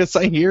because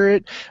I hear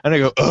it and I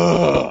go,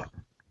 ugh.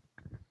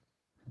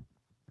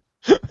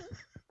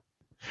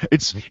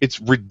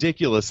 It's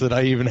ridiculous that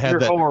I even had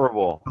You're that.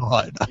 Horrible.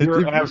 God.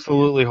 You're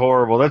absolutely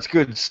horrible. That's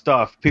good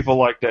stuff. People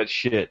like that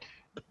shit.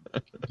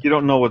 You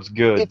don't know what's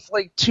good. It's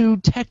like too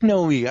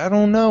techno-y. I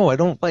don't know. I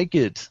don't like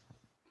it.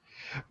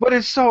 But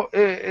it's so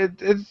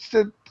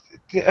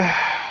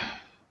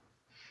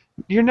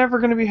you're never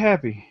gonna be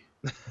happy.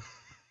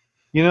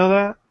 You know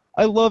that?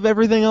 I love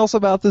everything else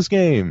about this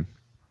game.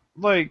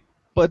 Like,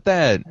 but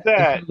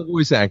the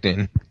voice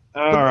acting.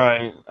 All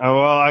right.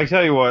 Well, I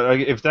tell you what.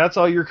 If that's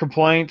all your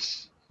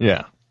complaints.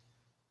 Yeah.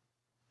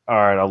 All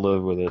right, I'll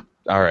live with it.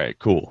 All right,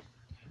 cool.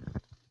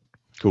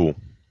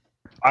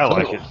 I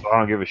like it, so I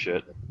don't give a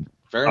shit.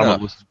 Fair enough.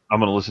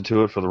 I'm going to listen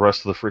to it for the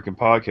rest of the freaking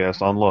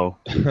podcast on low.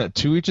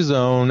 To each his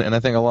own, and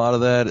I think a lot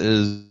of that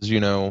is,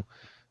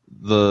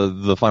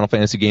 the Final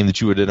Fantasy game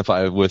that you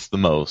identify with the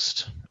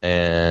most.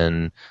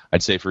 And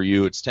I'd say for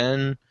you, it's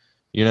 10.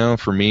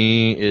 For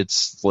me,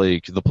 it's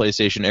like the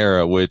PlayStation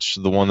era, which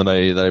the one that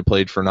I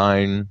played for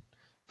 9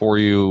 for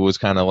you was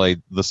kind of like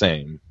the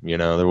same.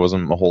 There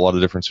wasn't a whole lot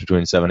of difference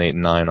between 7, 8,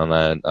 and 9 on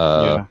that.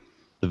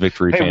 The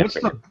victory. Hey,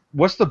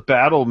 what's the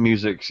battle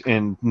music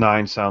in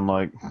 9 sound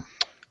like?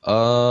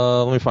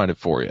 Let me find it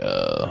for you.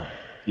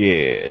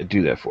 Yeah,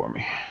 do that for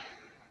me.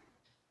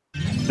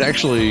 It's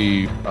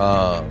actually,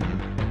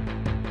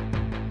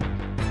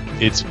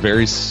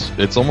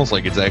 it's almost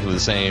like exactly the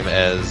same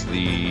as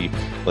the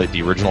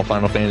original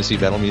Final Fantasy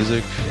battle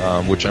music,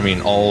 which, I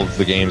mean, all of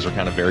the games are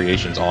kind of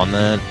variations on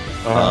that.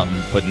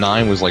 But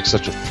 9 was like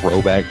such a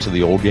throwback to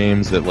the old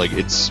games that like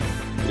it's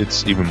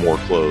even more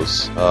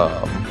close.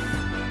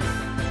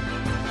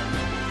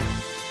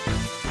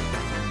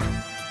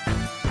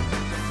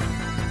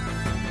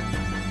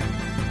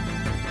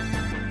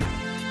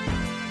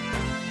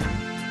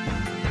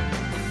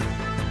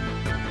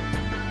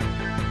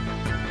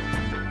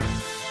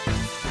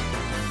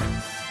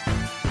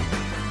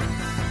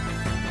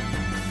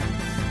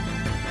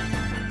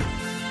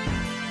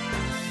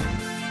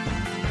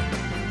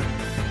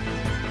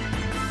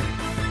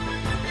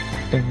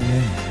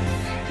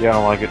 Yeah, I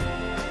don't like it.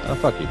 Oh,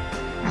 fuck you.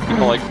 You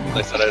don't like.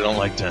 I said I don't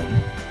like 10.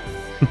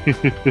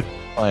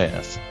 My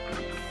ass.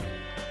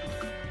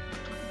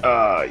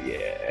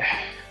 Yeah.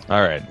 All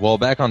right. Well,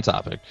 back on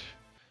topic.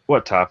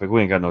 What topic?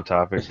 We ain't got no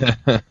topic.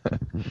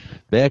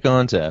 Back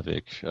on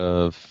topic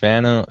of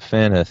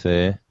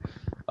Fanfare.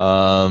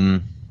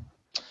 So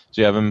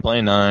yeah, I've been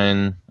playing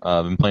 9.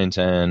 I've been playing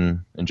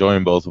 10.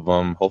 Enjoying both of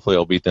them. Hopefully,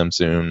 I'll beat them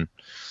soon.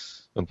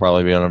 It'll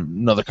probably be on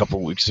another couple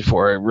of weeks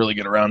before I really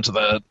get around to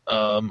that.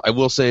 I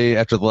will say,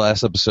 after the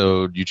last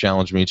episode, you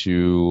challenged me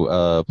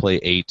to play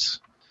 8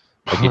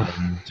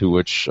 again, to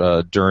which,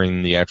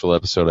 during the actual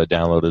episode, I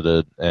downloaded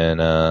it,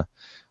 and I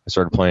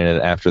started playing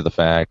it after the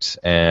fact.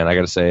 And I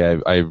gotta say,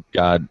 I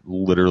got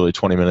literally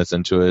 20 minutes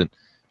into it,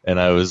 and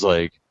I was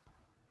like,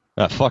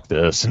 fuck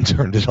this, and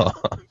turned it off.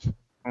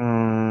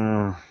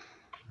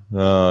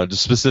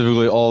 Just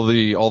specifically, all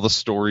the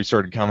story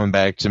started coming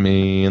back to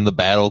me, and the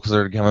battle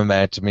started coming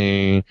back to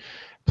me.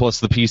 Plus,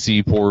 the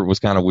PC port was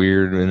kind of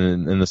weird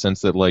in the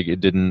sense that like it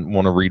didn't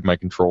want to read my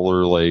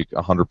controller like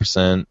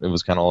 100%. It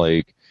was kind of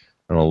like,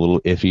 I don't know, a little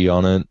iffy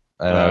on it,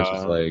 and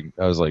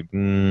I was like,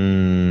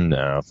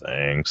 no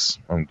thanks,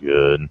 I'm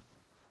good.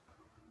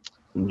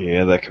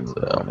 Yeah, that can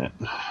ruin it.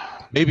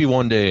 Maybe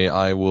one day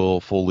I will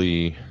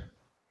fully.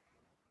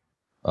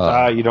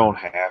 You don't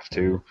have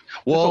to.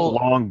 Well,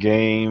 it's a long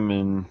game,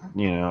 and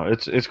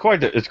it's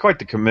quite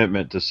the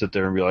commitment to sit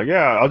there and be like,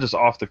 yeah, I'll just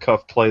off the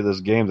cuff play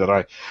this game that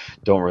I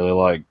don't really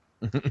like.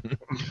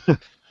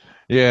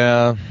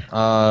 Yeah,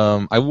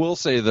 I will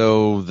say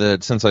though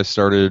that since I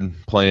started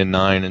playing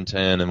 9 and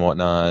 10 and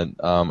whatnot,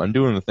 I'm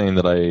doing the thing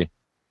that I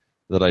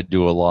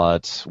do a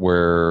lot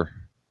where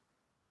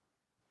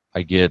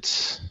I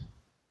get.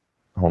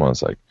 Hold on a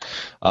sec.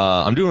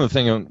 I'm doing the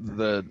thing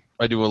that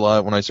I do a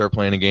lot when I start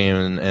playing a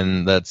game,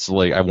 and that's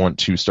like I want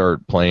to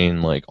start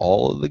playing like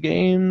all of the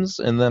games,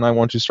 and then I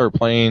want to start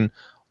playing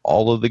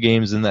all of the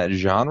games in that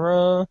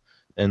genre,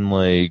 and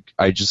like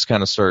I just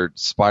kind of start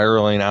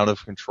spiraling out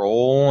of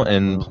control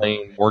and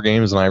playing more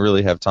games than I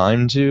really have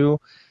time to,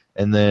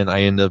 and then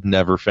I end up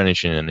never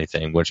finishing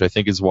anything, which I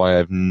think is why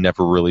I've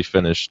never really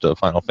finished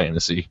Final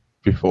Fantasy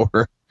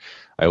before.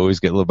 I always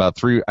get about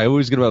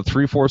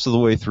 3/4 of the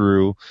way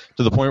through,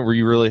 to the point where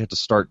you really have to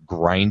start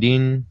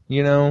grinding,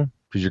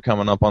 because you're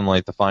coming up on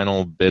like the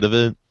final bit of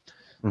it.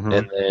 Mm-hmm.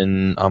 And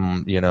then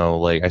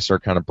like I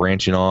start kind of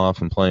branching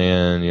off and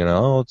playing,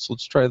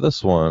 let's try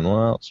this one.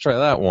 Well, let's try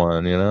that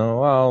one,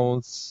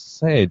 well,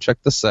 hey, check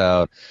this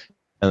out.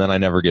 And then I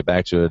never get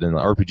back to it. And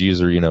the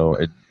RPGs are,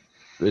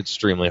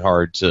 extremely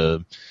hard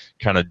to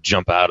kind of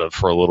jump out of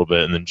for a little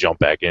bit and then jump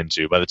back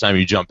into. By the time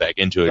you jump back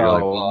into it, you're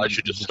like, well, I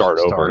should just start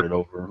it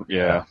over.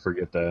 Yeah,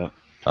 forget that.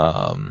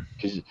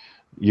 'Cause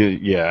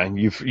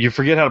you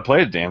forget how to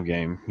play a damn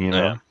game, you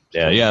know.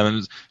 Yeah.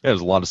 And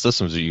there's a lot of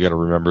systems that you got to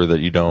remember that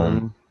you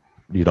don't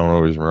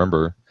always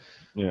remember.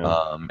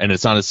 Yeah. And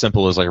it's not as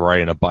simple as like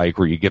riding a bike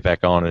where you get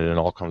back on it and it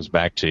all comes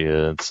back to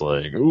you. It's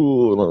like,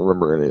 ooh, I don't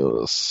remember any of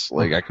this.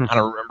 Like I kind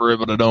of remember it,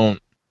 but I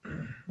don't.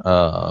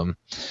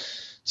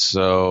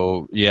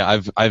 So yeah,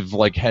 I've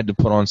like had to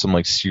put on some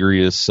like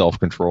serious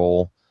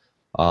self-control.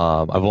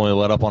 I've only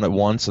let up on it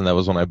once, and that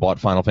was when I bought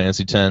Final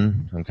Fantasy X.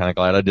 I'm kind of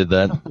glad I did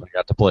that. I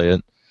got to play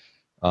it.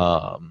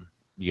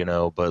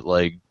 But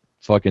like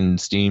fucking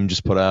Steam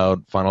just put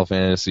out Final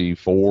Fantasy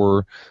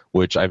IV,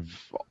 which I've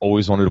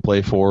always wanted to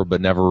play for,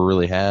 but never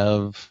really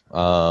have.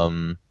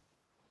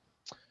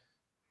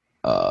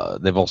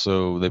 They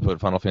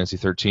put Final Fantasy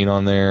 13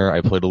 on there.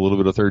 I played a little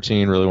bit of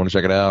 13. Really want to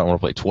check it out. I want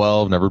to play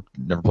 12. Never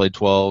played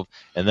 12.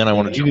 And then I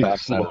want to jump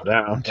outside. Slow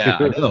down. Yeah,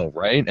 I know,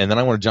 right? And then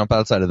I want to jump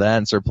outside of that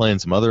and start playing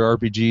some other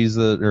RPGs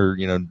that are,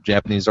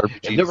 Japanese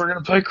RPGs. And then we're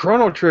gonna play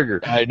Chrono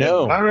Trigger. I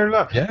know.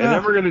 Yeah. And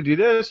then we're gonna do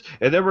this,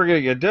 and then we're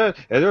gonna get that,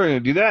 and then we're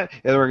gonna do that,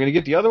 and then we're gonna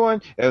get the other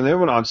one, and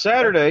then on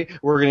Saturday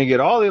we're gonna get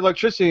all the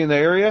electricity in the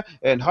area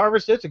and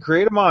harvest it to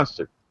create a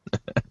monster.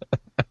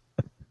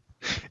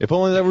 If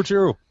only that were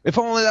true. If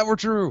only that were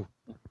true.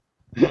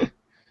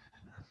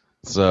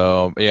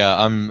 So, yeah,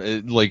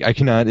 I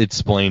cannot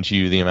explain to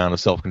you the amount of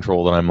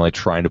self-control that I'm, like,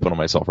 trying to put on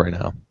myself right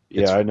now.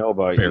 Yeah, I know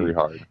about very you. Very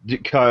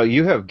hard. Kyle,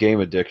 you have game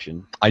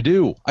addiction. I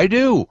do.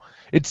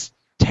 It's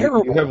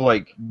terrible. You have,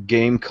 like,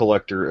 game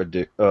collector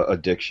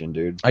addiction,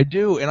 dude. I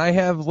do, and I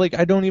have, like,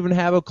 I don't even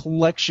have a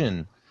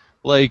collection.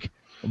 Like,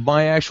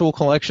 my actual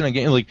collection of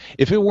games, like,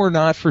 if it were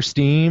not for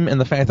Steam and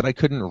the fact that I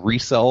couldn't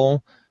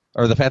resell...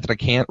 or the fact that I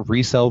can't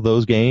resell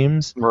those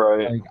games,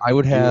 right? Like, I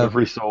would have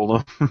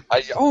resold them.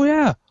 Oh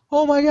yeah!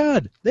 Oh my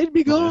God! They'd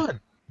be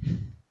gone.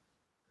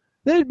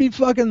 They'd be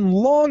fucking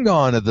long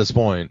gone at this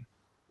point.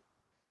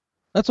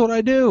 That's what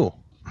I do.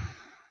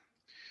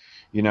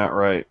 You're not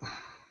right.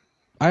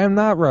 I am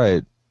not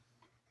right.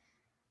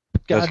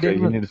 God damn it.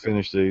 You need to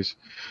finish these.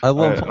 I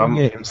love playing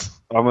games.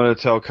 I'm gonna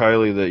tell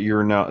Kylie that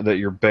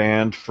you're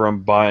banned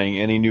from buying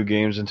any new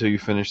games until you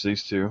finish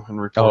these two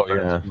and record. Oh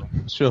yeah,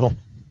 sure.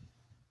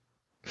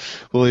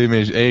 Believe me,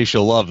 A,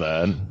 she'll love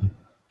that.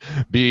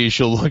 B,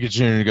 she'll look at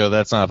you and go,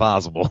 that's not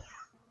possible.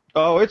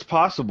 Oh, it's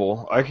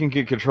possible. I can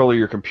get control of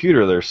your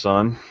computer there,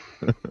 son.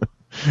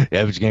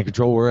 Yeah, but you can't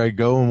control where I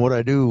go and what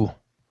I do.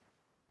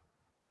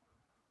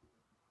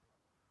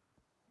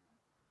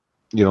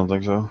 You don't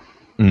think so?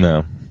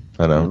 No,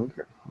 I don't.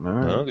 Okay. All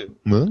right.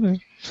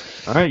 Okay.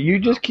 All right, you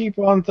just keep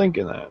on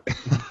thinking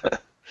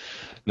that.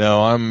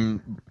 No,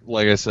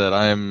 like I said,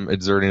 I'm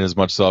exerting as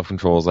much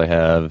self-control as I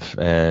have,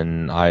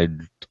 and I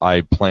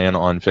plan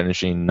on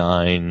finishing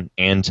 9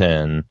 and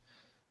 10,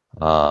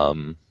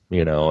 and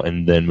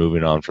then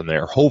moving on from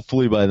there.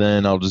 Hopefully by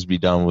then I'll just be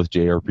done with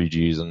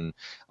JRPGs, and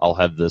I'll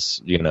have this,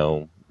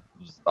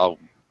 I'll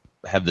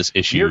have this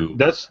issue.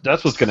 That's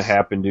what's going to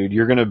happen, dude.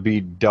 You're going to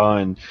be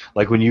done.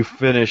 Like, when you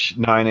finish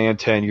 9 and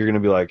 10, you're going to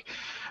be like,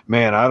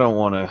 man, I don't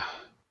want to...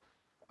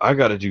 I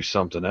got to do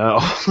something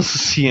else.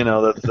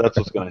 That's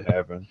what's going to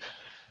happen.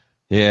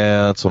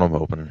 Yeah, that's what I'm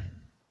hoping.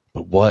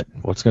 But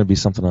what's going to be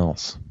something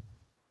else?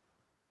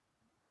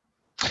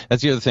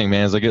 That's the other thing,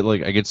 man. Is I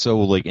get so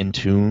like in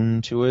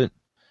tune to it,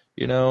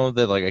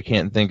 that like I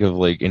can't think of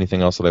like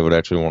anything else that I would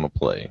actually want to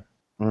play.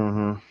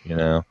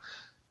 Mm-hmm.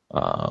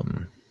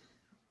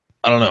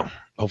 I don't know.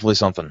 Hopefully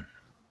something.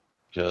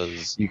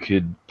 Because you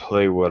could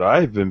play what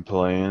I've been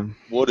playing.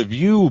 What have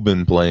you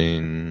been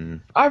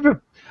playing? I've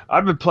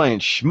been playing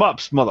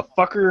shmups,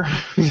 motherfucker.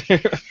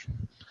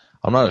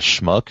 I'm not a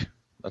schmuck.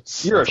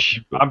 You're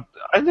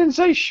I didn't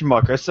say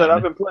schmuck. I said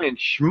I've been playing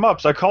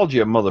shmups. I called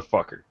you a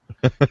motherfucker.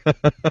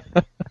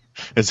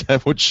 Is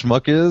that what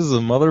schmuck is? A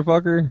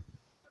motherfucker?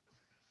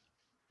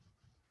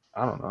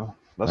 I don't know.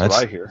 That's what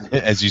I hear.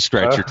 As you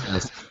scratch your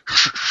chest.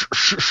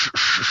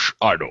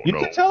 I don't know. You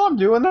can tell I'm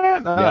doing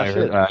that?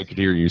 Yeah, I could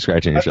hear you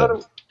scratching your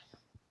chest.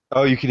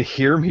 Oh, you can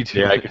hear me too?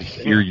 Yeah, I could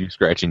hear you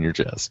scratching your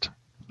chest.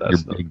 Your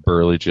big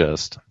burly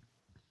chest.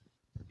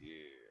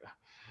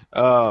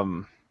 Yeah.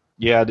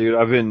 Yeah, dude.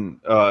 I've been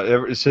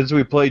ever since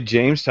we played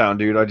Jamestown,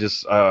 dude. I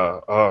just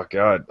oh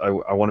god,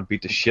 I want to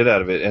beat the shit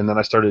out of it. And then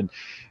I started,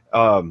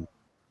 and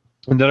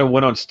then I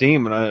went on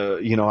Steam and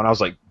and I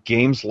was like,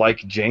 games like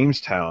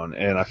Jamestown,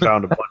 and I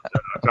found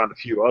I found a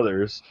few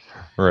others.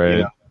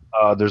 Right.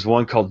 There's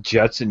one called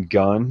Jets and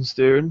Guns,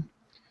 dude.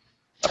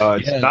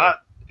 It's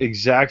not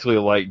exactly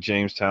like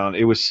Jamestown.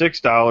 It was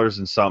 $6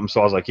 and something,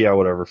 so I was like, yeah,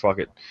 whatever, fuck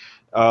it.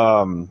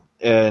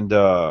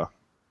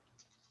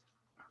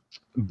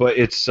 But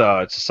it's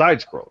a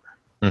side scroller.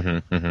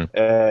 Mm-hmm, mm-hmm.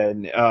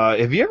 And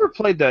have you ever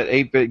played that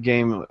 8-bit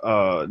game,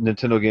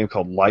 Nintendo game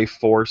called Life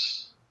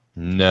Force?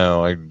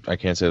 No, I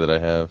can't say that I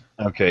have.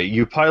 Okay,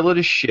 you pilot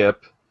a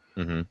ship,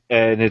 and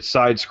it's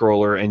side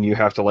scroller, and you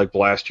have to like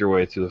blast your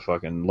way through the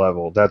fucking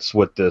level. That's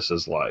what this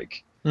is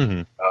like.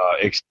 Mm-hmm.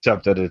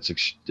 Except that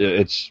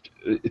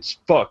it's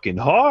fucking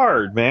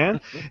hard,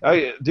 man.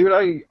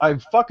 I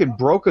fucking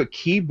broke a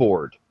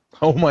keyboard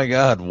Oh my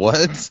God!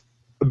 What?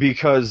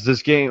 because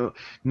this game.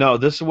 No,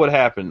 this is what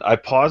happened. I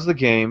paused the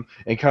game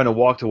and kind of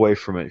walked away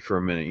from it for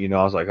a minute. You know,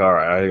 I was like, all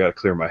right, I gotta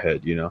clear my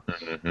head. You know,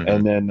 Mm-hmm.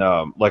 and then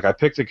like I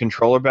picked the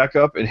controller back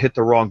up and hit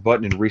the wrong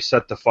button and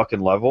reset the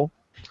fucking level.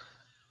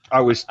 I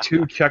was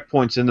 2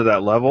 checkpoints into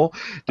that level,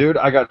 dude.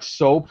 I got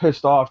so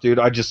pissed off, dude.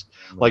 I just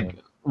like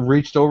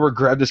reached over,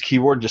 grabbed this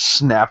keyboard, and just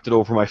snapped it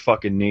over my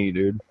fucking knee,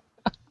 dude.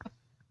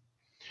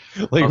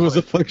 Like it was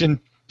a fucking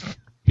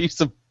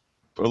piece of,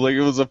 like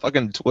it was a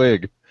fucking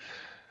twig.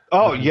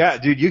 Oh yeah,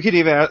 dude. You could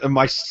even.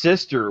 My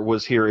sister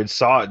was here and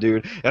saw it,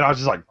 dude. And I was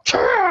just like,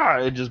 "Tah!"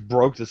 It just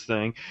broke this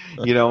thing,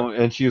 you know.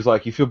 And she was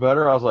like, "You feel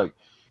better?" I was like,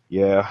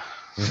 "Yeah."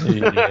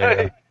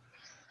 Yeah.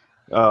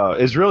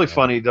 It's really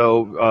funny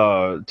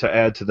though to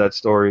add to that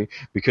story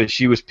because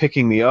she was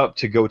picking me up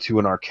to go to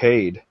an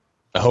arcade.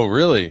 Oh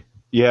really?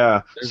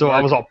 Yeah, There's so an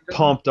I was all arcade?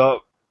 pumped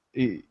up.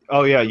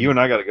 Oh yeah, you and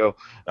I gotta go.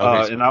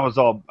 Okay, And I was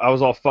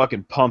all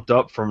fucking pumped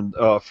up from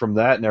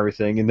that and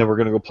everything, and then we're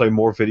gonna go play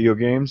more video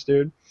games,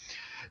 dude.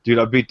 Dude,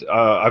 I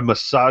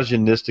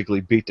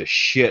misogynistically beat the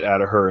shit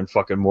out of her in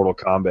fucking Mortal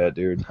Kombat,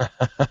 dude.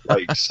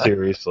 Like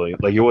seriously,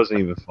 like it wasn't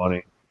even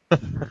funny.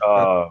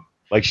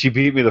 Like she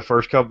beat me the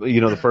first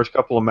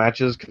couple of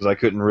matches because I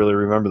couldn't really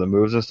remember the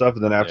moves and stuff,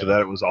 and then after that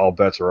it was all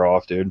bets are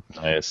off, dude.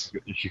 nice.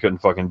 She couldn't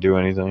fucking do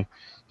anything. It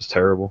was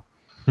terrible.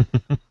 And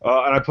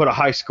I put a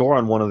high score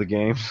on one of the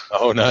games.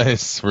 Oh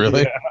nice,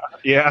 really?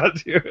 Yeah,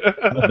 dude.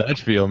 How did that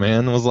feel,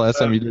 man? When was the last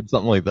time you did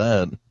something like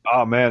that?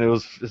 Oh man,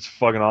 it's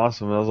fucking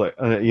awesome. I was like,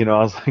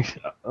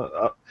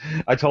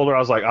 I told her I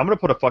was like, I'm gonna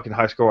put a fucking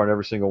high score on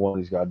every single one of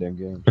these goddamn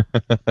games.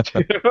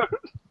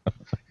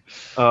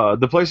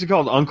 The place is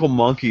called Uncle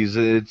Monkey's.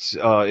 It's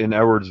in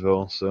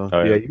Edwardsville. So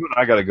Oh, yeah. yeah, you and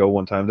I gotta go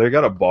one time. They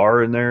got a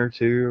bar in there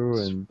too,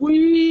 and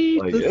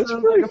Sweet. like, This it's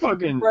sounds pretty like a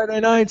fucking- Friday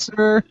night,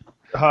 sir.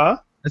 huh?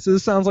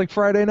 This sounds like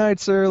Friday night,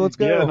 sir. Let's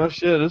go. Yeah, no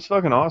shit. It's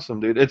fucking awesome,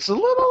 dude. It's a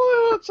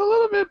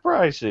little bit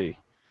pricey.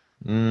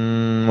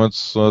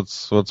 What's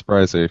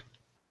pricey?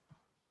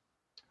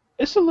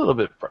 It's a little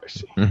bit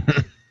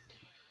pricey.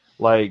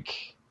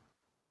 Like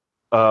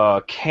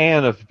a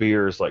can of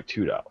beer is like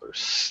 $2.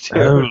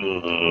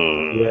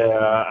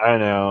 Yeah, I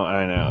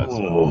know. It's,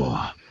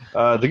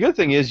 the good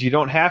thing is you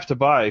don't have to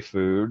buy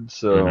food,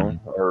 so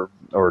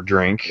or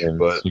drink,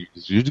 but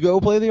you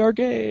go play the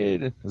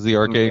arcade. Is the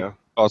arcade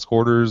cost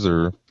quarters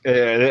or? Yeah,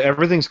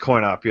 everything's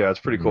coin op. Yeah, it's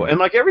pretty cool, and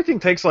like everything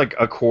takes like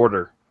a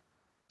quarter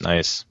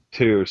Nice.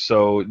 too.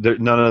 So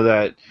none of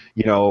that,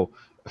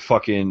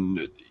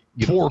 fucking.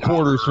 $4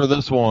 quarters for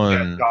this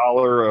one.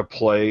 $1 a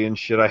play and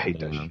shit. I hate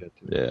that shit.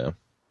 Dude.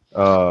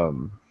 Yeah.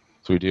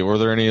 Sweet deal. Were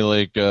there any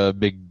like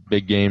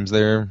big games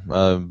there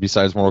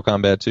besides Mortal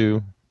Kombat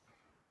 2?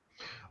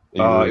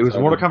 It was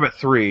Mortal Kombat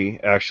 3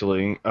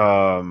 actually.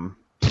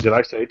 Did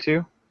I say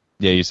 2?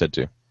 Yeah, you said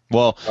 2.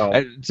 Well,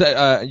 I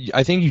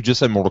think you just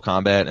said Mortal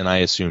Kombat, and I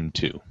assumed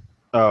 2.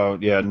 Oh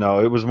yeah, no,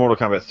 it was Mortal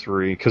Kombat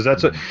 3 because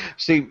that's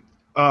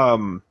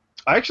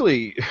I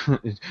actually,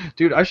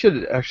 dude, I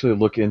should actually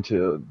look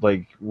into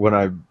like when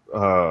I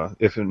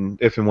if and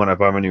when I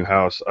buy my new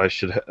house, I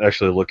should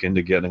actually look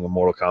into getting a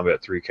Mortal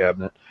Kombat 3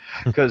 cabinet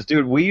because,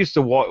 dude, when we used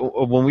to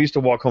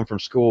walk home from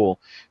school,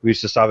 we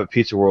used to stop at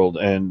Pizza World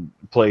and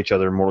play each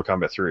other in Mortal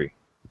Kombat 3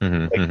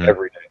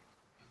 every day.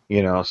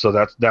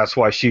 So that's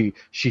why she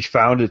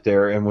found it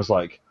there and was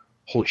like,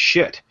 holy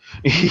shit,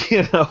 in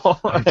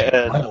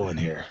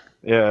here.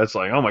 Yeah, it's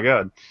like, oh my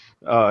god.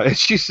 And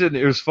she said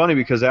it was funny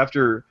because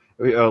after.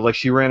 Like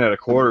she ran out of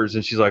quarters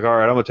and she's like, all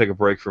right, I'm gonna take a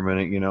break for a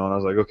minute, and I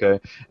was like, okay.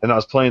 And I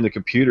was playing the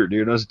computer,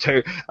 dude.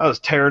 And I was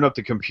tearing up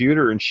the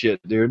computer and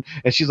shit, dude.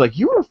 And she's like,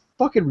 you are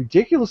fucking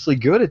ridiculously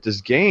good at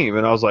this game.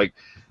 And I was like,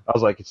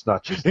 it's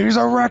not just. He's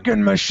a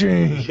wrecking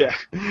machine. Yeah.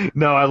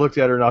 No, I looked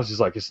at her and I was just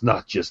like, it's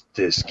not just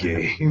this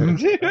game.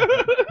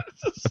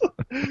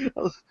 I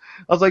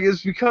was like,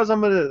 it's because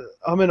I'm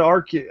an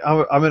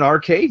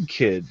arcade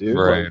kid, dude.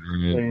 Right.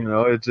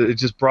 Like, it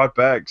just brought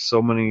back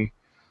so many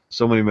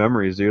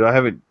memories, dude. I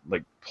haven't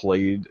like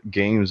played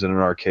games in an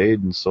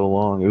arcade in so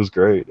long. It was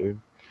great, dude.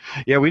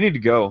 Yeah, we need to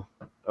go.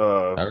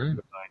 All right.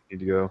 Need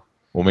to go.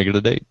 We'll make it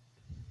a date.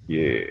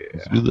 Yeah.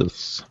 Let's do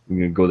this. I'm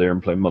gonna go there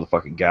and play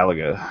motherfucking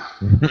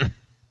Galaga.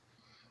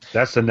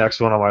 That's the next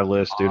one on my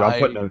list, dude.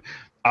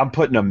 I'm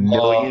putting a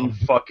million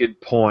fucking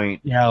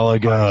point.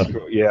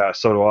 Galaga. Yeah,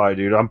 so do I,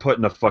 dude. I'm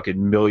putting a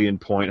fucking million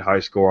point high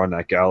score on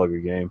that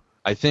Galaga game.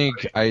 I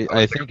think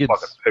it's fucking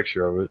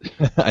picture of it.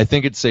 I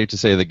think it's safe to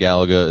say that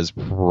Galaga is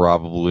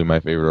probably my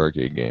favorite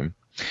arcade game.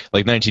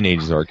 Like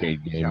 1980s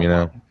arcade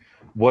game,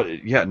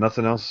 What? Yeah,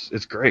 nothing else.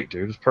 It's great,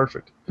 dude. It's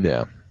perfect.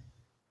 Yeah.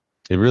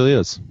 It really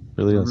is.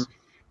 Really is.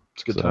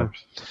 It's good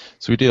times.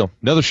 Sweet deal.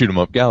 Another shoot 'em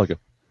up, Galaga.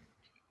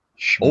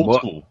 Old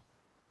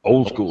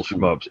school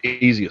shmups.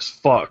 Easy as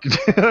fuck.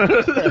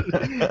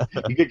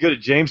 You get good at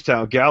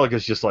Jamestown,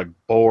 Galaga's just like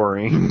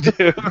boring,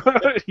 dude.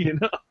 You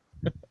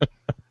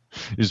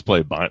just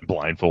play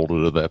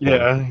blindfolded at that point.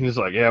 Yeah, he's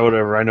like, yeah,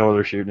 whatever. I know where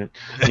they're shooting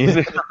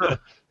it.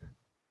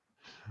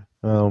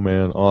 Oh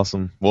man,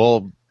 awesome.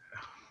 Well,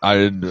 so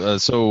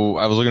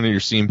I was looking at your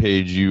Steam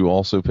page. You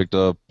also picked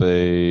up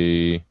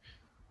a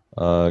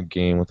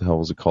game. What the hell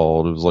was it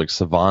called? It was like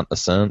Savant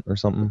Ascent or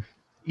something.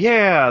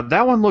 Yeah,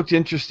 that one looked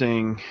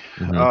interesting.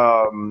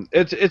 Mm-hmm.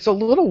 It's a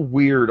little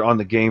weird on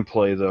the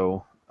gameplay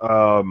though.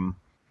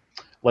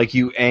 Like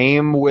you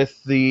aim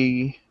with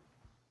the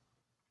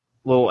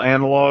little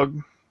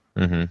analog,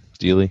 Mm-hmm.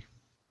 Steely.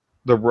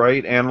 the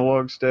right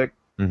analog stick,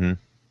 Mm-hmm.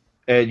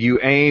 and you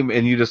aim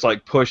and you just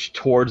like push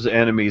towards the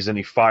enemies and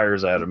he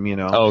fires at them,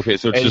 Oh, okay.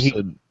 So it's And just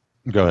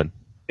go ahead.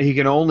 he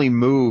can only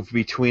move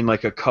between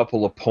like a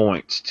couple of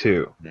points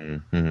too.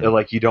 Mm-hmm.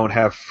 Like you don't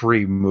have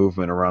free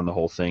movement around the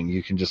whole thing.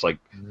 You can just like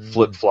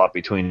flip flop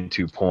between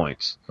 2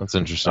 points. That's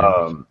interesting.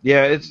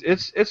 Yeah,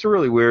 it's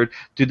really weird,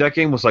 dude. That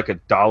game was like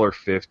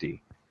 $1.50.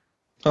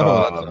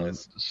 Oh, that's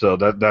nice. So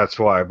that's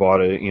why I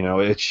bought it.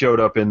 It showed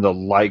up in the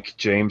like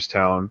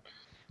Jamestown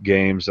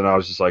games, and I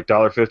was just like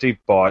 $1.50,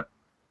 bought.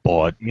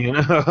 Like,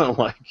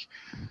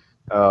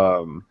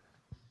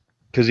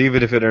 because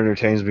even if it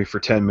entertains me for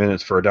 10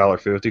 minutes for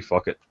 $1.50,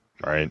 fuck it.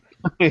 Right.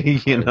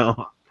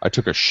 I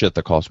took a shit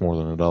that cost more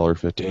than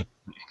 $1.50.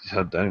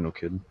 That ain't no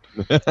kidding.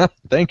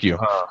 Thank you.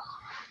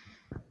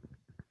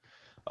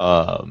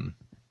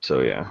 So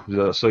yeah,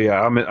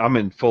 I'm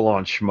in full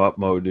on shmup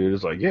mode, dude.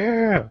 It's like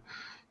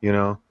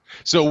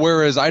So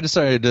whereas I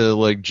decided to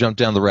like jump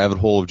down the rabbit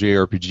hole of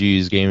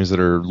JRPGs, games that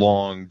are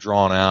long,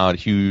 drawn out,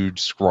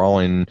 huge,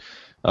 sprawling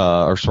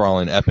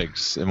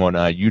epics and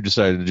whatnot, you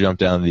decided to jump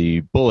down the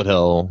bullet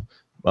hell.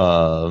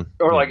 Or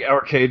like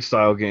arcade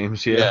style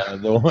games, yeah.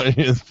 The one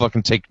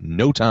fucking take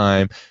no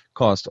time,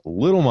 cost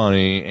little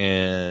money,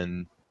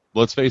 and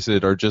let's face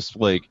it, are just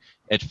like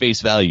at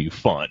face value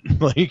fun.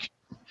 Like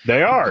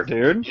they are,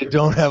 dude. You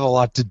don't have a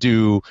lot to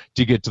do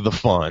to get to the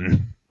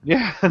fun.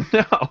 Yeah,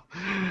 no.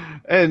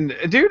 And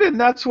dude, and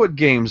that's what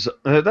games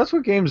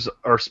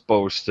are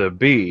supposed to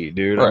be,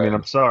 dude. Right. I mean,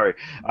 I'm sorry.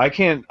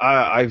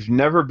 I've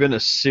never been a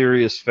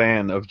serious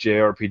fan of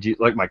JRPG.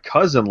 Like my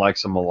cousin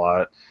likes them a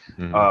lot.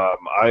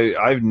 Mm-hmm.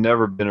 I've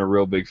never been a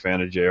real big fan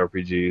of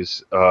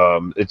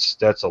JRPGs.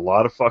 That's a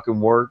lot of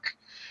fucking work,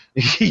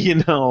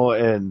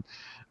 and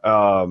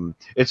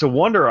it's a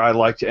wonder I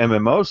liked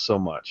MMOs so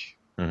much.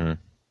 Mm-hmm.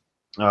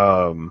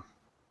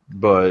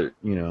 But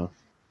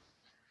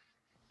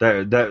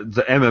that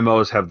the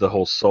MMOs have the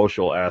whole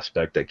social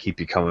aspect that keep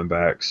you coming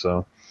back.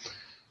 So,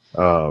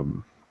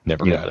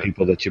 never got it.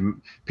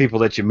 People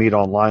that you meet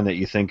online that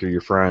you think are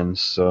your friends.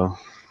 So,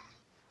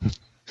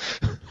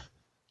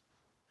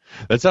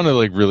 that sounded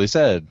like really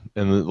sad,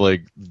 and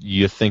like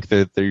you think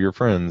that they're your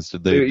friends.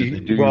 Did they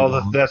do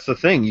that's the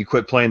thing. You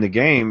quit playing the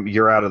game,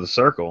 you're out of the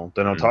circle.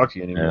 They don't talk to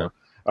you anymore.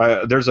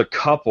 Yeah. There's a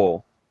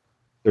couple.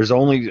 There's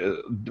only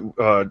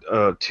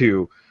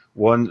two.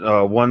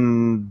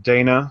 One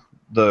Dana,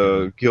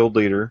 the guild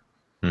leader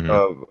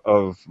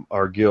of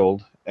our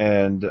guild,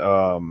 and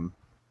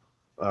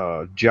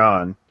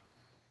John,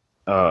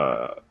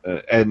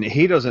 and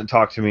he doesn't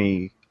talk to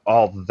me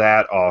all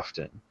that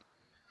often.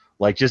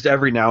 Like just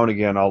every now and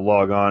again, I'll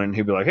log on and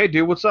he'll be like, "Hey,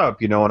 dude, what's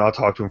up?" And I'll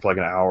talk to him for like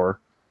an hour.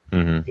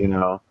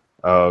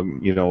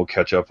 We'll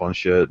catch up on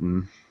shit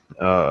and.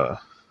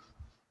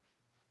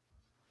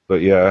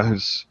 But yeah,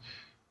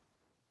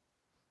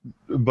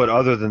 but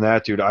other than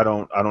that, dude, I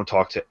don't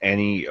talk to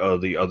any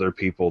of the other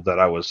people that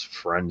I was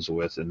friends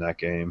with in that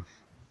game.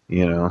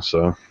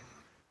 So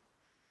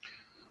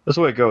that's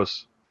the way it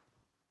goes.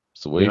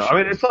 It's the way I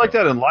mean, it's like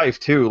that in life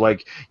too.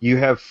 Like you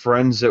have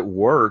friends at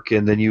work,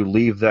 and then you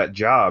leave that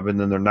job, and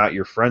then they're not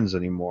your friends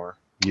anymore.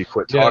 You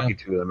quit talking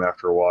to them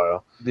after a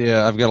while.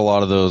 Yeah, I've got a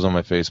lot of those on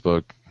my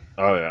Facebook.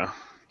 Oh yeah.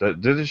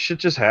 This shit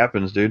just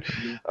happens, dude.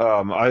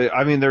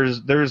 I mean,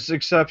 there's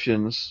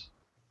exceptions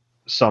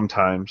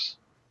sometimes.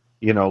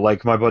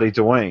 Like my buddy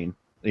Dwayne.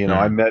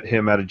 I met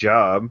him at a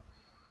job.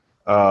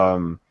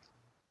 Of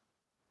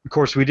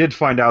course, we did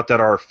find out that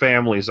our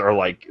families are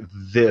like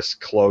this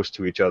close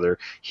to each other.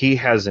 He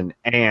has an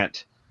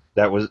aunt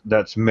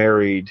that's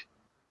married,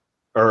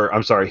 or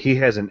I'm sorry, he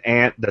has an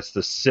aunt that's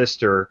the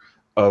sister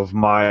of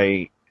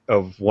one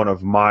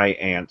of my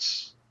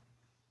aunts.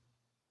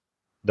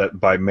 That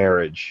by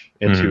marriage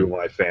into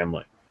my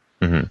family.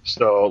 Mm-hmm.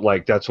 So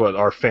like that's what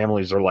our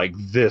families are like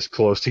this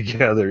close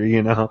together,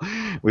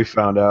 we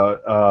found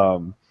out.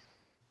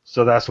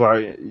 So that's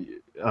why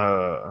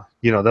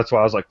that's why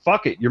I was like,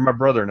 fuck it, you're my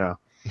brother now.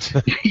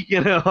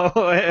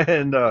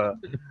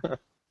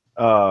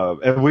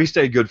 And we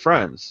stayed good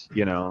friends,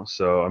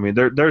 so I mean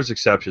there's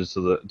exceptions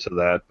to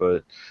that,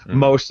 but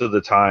most of the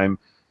time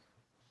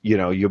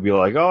you'll be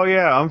like, oh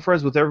yeah, I'm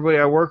friends with everybody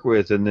I work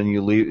with, and then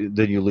you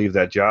leave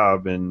that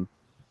job and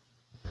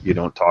you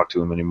don't talk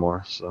to him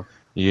anymore. So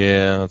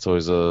yeah, that's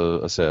always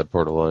a sad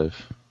part of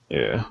life.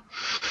 Yeah,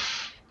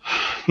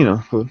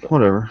 but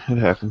whatever, it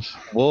happens.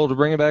 Well, to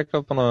bring it back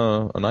up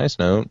on a nice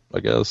note,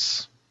 I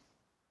guess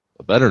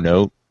a better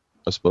note,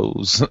 I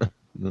suppose.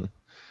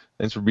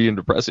 Thanks for being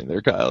depressing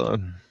there, Kyle.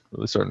 I'm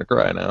really starting to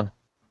cry now.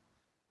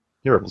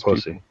 You're a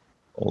pussy.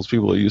 All those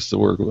people I used to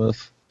work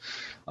with.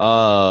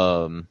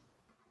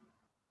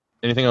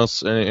 Anything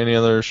else? Any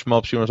other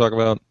shmups you want to talk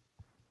about?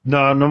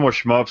 No, no more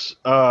shmups.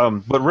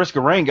 But Risk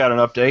of Rain got an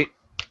update.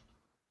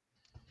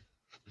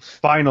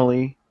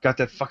 Finally got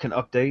that fucking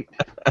update.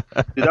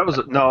 Dude, that was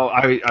no.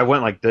 I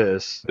went like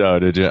this, No,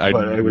 did you?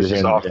 but it was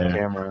just off the Yeah.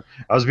 camera.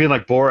 I was being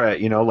like Borat,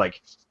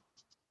 like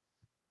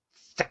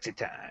sexy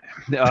time.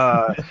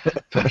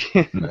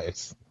 Fucking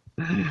Nice.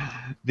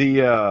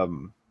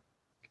 the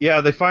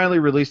yeah, they finally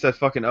released that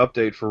fucking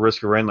update for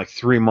Risk of Rain like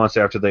 3 months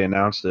after they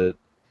announced it.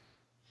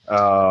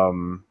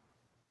 What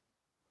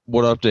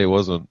update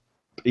was it?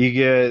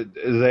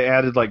 They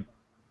added like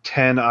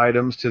 10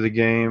 items to the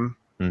game,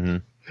 Mm-hmm.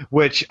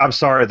 which I'm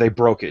sorry they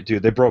broke it,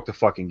 dude. They broke the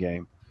fucking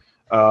game.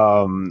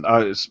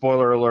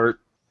 Spoiler alert.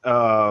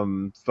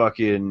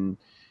 Fucking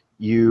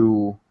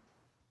you.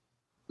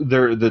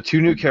 The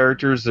two new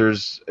characters.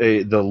 There's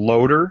the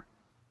loader,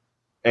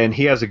 and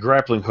he has a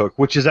grappling hook,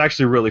 which is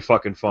actually really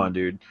fucking fun,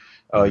 dude.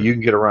 You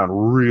can get around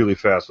really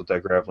fast with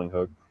that grappling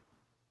hook.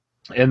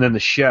 And then the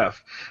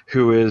chef,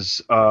 who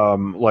is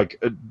like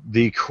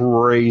the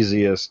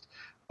craziest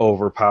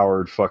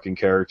overpowered fucking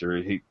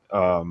character.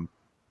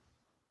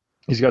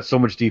 He's got so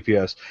much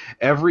DPS.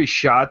 Every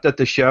shot that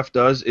the chef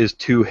does is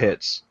 2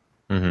 hits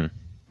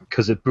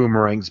because it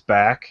boomerangs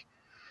back.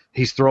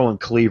 He's throwing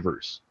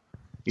cleavers,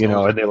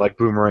 and they like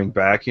boomerang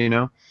back,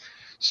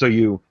 So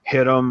you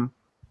hit him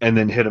and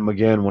then hit him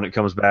again when it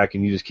comes back,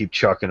 and you just keep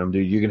chucking him,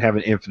 dude. You can have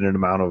an infinite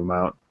amount of them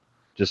out,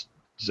 just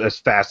as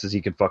fast as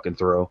he can fucking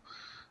throw.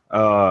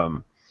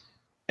 And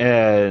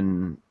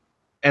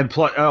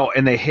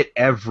they hit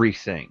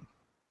everything.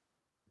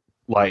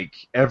 Like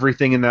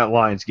everything in that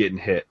line's getting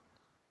hit.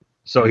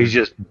 So he's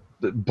just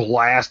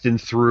blasting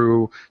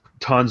through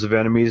tons of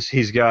enemies.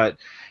 He's got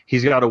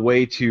a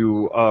way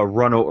to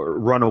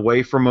run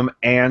away from them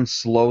and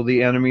slow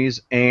the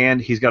enemies,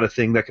 and he's got a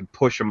thing that can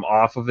push them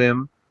off of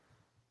him.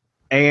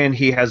 And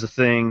he has a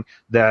thing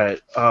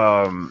that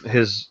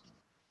his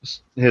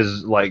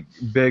like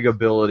big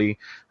ability,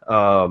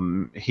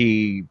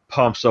 he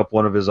pumps up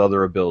one of his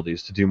other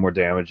abilities to do more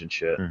damage and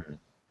shit.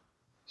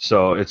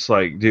 So it's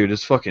like, dude,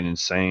 it's fucking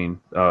insane,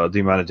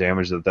 the amount of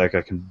damage that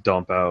guy can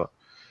dump out.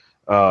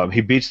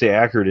 He beats the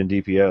accurate in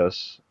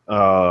DPS,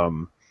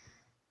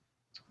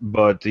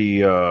 but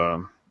the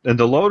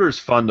loader's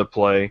fun to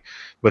play,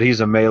 but he's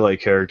a melee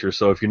character.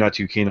 So if you're not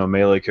too keen on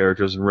melee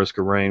characters in Risk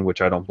of Rain,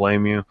 which I don't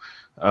blame you,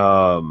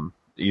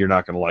 you're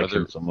not going to like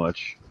him so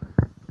much.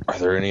 Are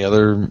there any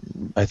other?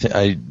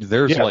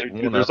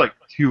 There's like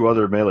 2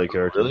 other melee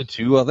characters. Really,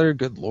 2 other?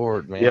 Good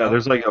lord, man! Yeah,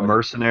 there's like a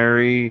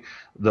mercenary,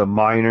 the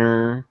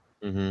miner.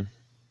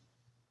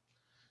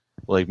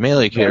 Like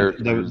melee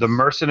characters. The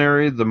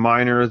mercenary, the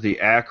miner,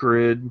 the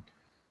acrid,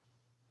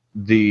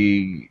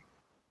 the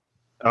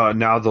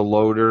now the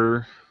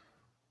loader,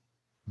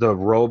 the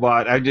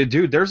robot.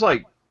 Dude, there's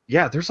like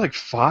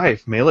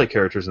 5 melee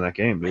characters in that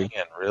game, dude.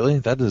 Man, really?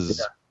 That is.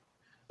 Yeah.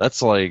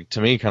 That's like,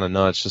 to me, kind of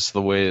nuts. Just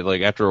the way,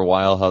 like, after a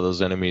while, how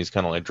those enemies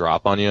kind of like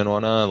drop on you and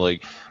whatnot.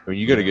 Like, I mean,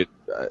 you got to get,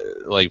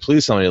 like,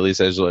 please tell me at least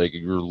as like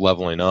you're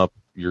leveling up,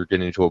 you're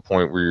getting to a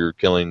point where you're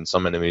killing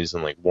some enemies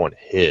in like 1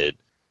 hit.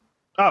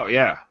 Oh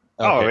yeah.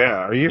 Okay. Oh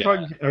yeah. Are you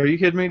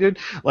kidding me, dude?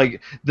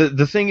 Like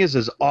the thing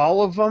is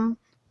all of them,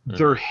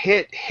 their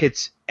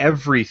hits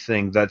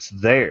everything that's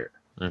there.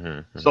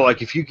 So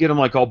like if you get them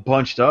like all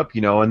bunched up,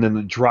 and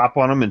then drop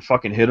on them and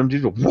fucking hit them,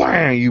 dude,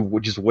 whang, you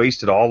just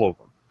wasted all of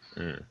them.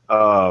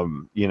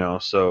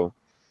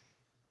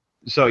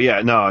 So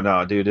yeah,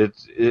 no, dude,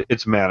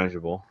 it's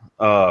manageable.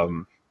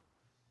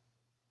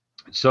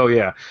 So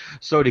to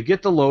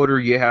get the loader,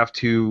 you have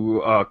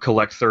to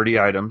collect 30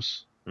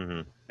 items,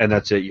 and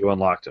that's it. You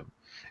unlocked them.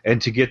 And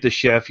to get the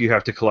chef, you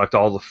have to collect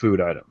all the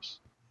food items.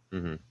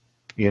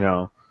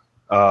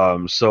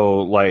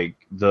 So like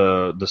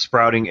the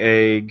sprouting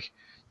egg,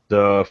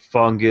 the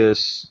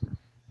fungus,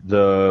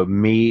 the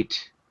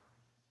meat,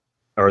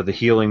 or the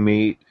healing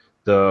meat,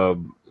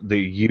 the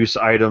use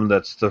item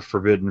that's the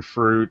forbidden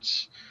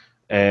fruits,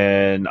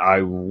 and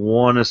I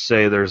want to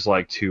say there's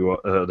like 2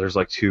 others,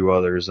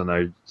 and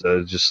I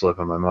just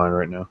slipping my mind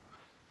right now.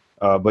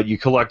 But you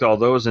collect all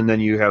those, and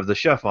then you have the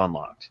chef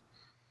unlocked,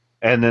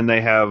 and then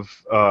they have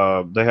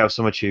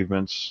some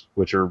achievements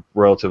which are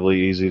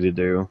relatively easy to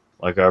do.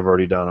 Like I've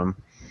already done them.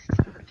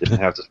 Didn't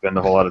have to spend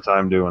a whole lot of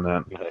time doing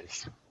that.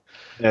 Nice.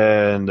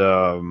 And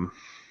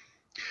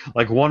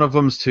like one of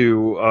them's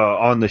to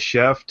on the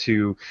chef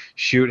to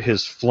shoot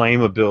his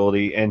flame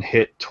ability and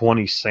hit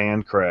 20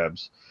 sand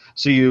crabs.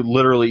 So you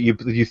literally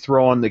you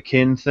throw on the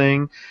kin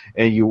thing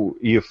and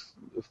you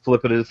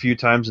flip it a few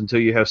times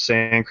until you have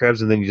sand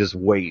crabs, and then you just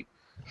wait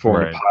for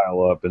them to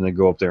pile up, and then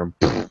go up there and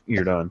poof,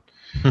 you're done.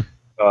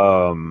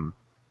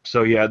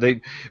 So yeah,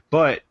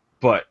 but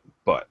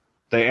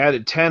they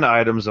added 10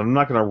 items. I'm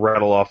not going to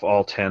rattle off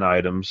all 10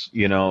 items.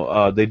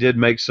 They did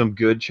make some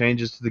good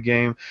changes to the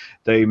game.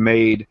 They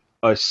made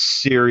a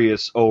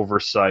serious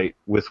oversight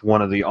with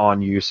one of the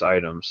on-use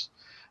items.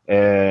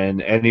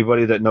 And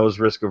anybody that knows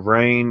Risk of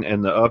Rain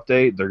and the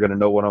update, they're going to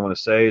know what I'm going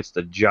to say. It's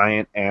the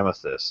giant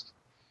amethyst.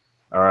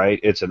 All right?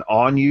 It's an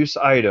on-use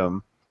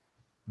item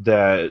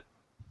that...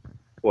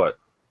 What?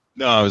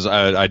 No,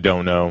 I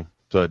don't know.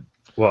 But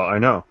well, I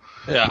know.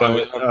 Yeah,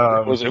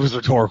 But it was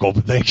rhetorical,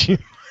 but thank you.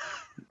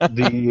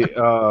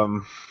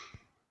 the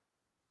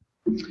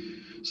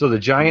so the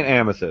giant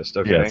amethyst.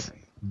 Okay, Yes.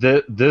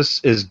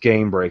 this is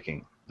game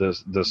breaking.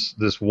 This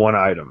one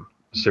item.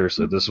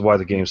 Seriously, this is why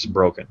the game's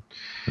broken.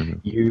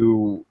 Mhm.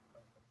 You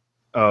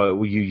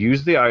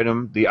use the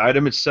item. The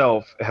item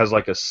itself has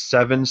like a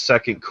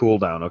 7-second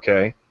cooldown.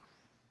 Okay,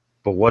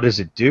 but what does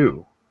it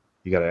do?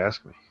 You got to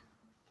ask me.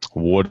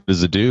 What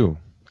does it do,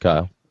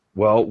 Kyle?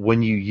 Well,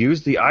 when you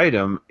use the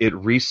item, it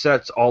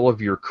resets all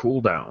of your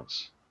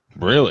cooldowns.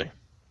 Really?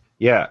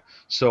 Yeah.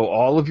 So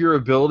all of your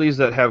abilities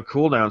that have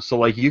cooldowns, so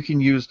like you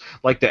can use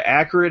like the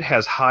accurate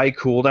has high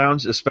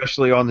cooldowns,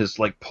 especially on this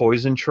like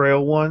poison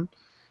trail one.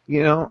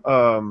 You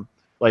know,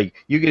 like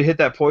you could hit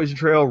that poison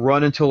trail,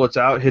 run until it's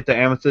out, hit the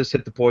amethyst,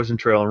 hit the poison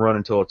trail, and run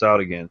until it's out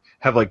again.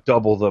 Have like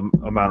double the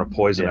amount of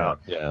poison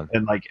out. Yeah.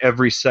 And like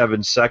every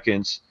 7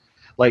 seconds,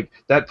 like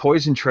that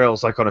poison trail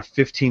is like on a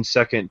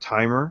 15-second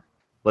timer,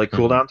 like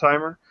cooldown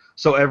timer.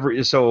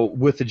 So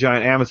with the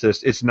giant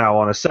amethyst, it's now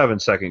on a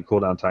 7-second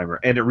cooldown timer,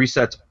 and it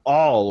resets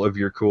all of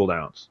your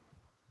cooldowns.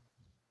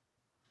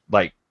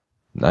 Like,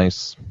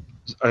 Nice.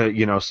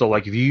 So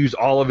like if you use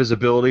all of his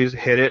abilities,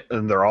 hit it,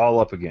 and they're all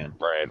up again.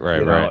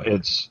 Right.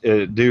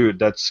 Dude,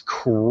 that's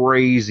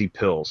crazy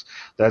pills.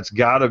 That's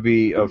got to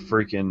be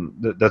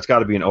that's got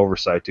to be an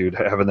oversight, dude.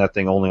 Having that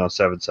thing only on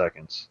 7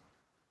 seconds.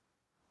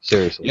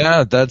 Seriously.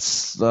 Yeah,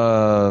 that's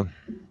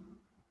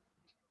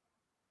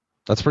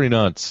pretty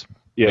nuts.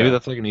 Yeah. Maybe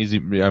that's like an easy.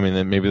 I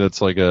mean, maybe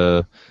that's like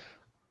a.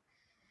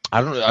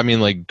 I don't. I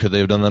mean, like, could they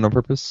have done that on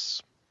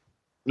purpose?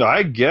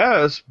 I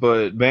guess,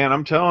 but man,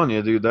 I'm telling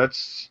you, dude,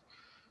 that's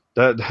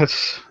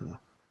because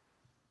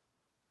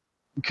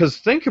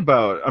think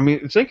about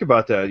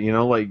that. You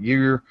know, like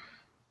you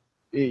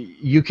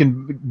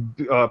can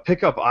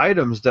pick up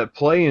items that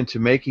play into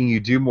making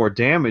you do more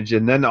damage,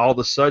 and then all of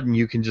a sudden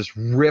you can just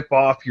rip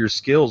off your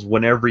skills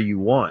whenever you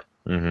want.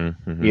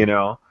 Mm-hmm. You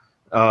know,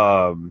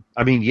 I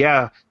mean,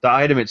 yeah, the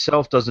item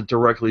itself doesn't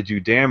directly do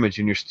damage,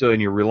 and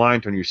you're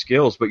reliant on your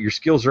skills, but your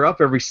skills are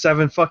up every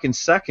 7 fucking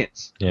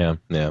seconds. Yeah.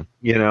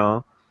 You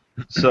know,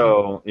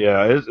 so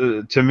yeah,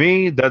 to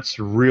me that's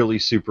really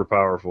super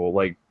powerful,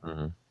 like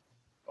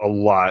a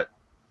lot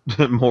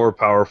more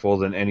powerful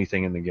than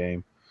anything in the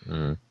game.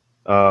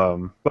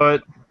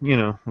 But you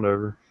know,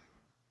 whatever.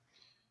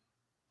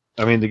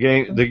 I mean, the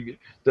game,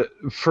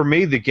 for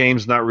me, the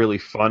game's not really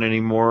fun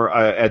anymore.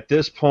 At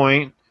this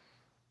point.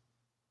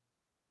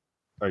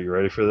 Are you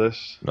ready for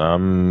this?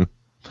 I'm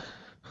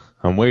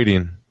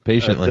waiting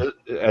patiently.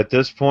 At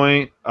this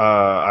point,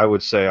 I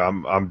would say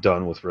I'm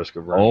done with Risk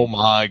of Rain. Oh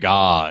my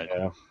god!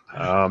 Yeah,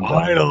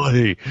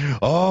 finally!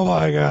 Oh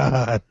my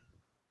god!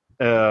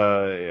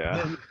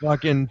 Yeah.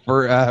 Fucking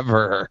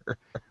forever.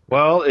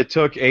 Well, it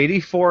took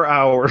 84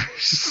 hours.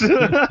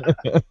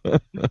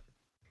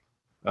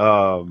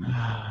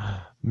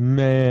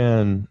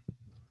 Man.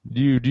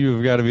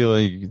 You've got to be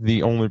like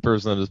the only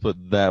person that has put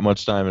that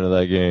much time into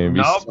that game.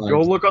 Nope,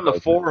 go look on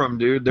the forum,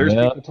 dude. There's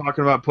people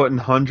talking about putting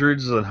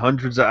hundreds and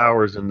hundreds of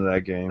hours into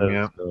that game.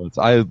 Yeah,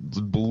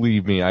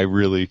 believe me, I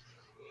really.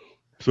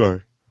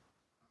 Sorry.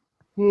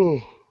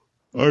 I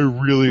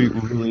really,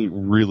 really,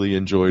 really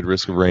enjoyed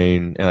Risk of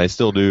Rain, and I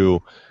still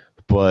do.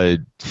 But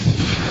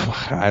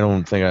I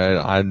don't think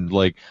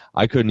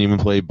I couldn't even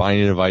play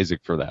Binding of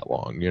Isaac for that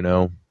long, you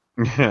know.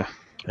 Yeah.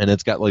 And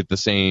it's got like the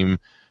same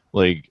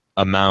like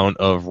amount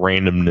of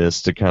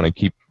randomness to kind of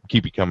keep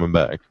you coming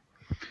back.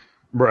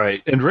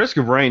 Right, and Risk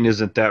of Rain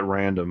isn't that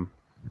random.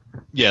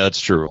 Yeah,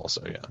 that's true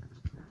also, yeah.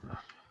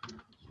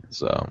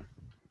 So,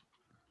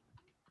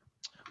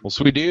 well,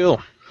 sweet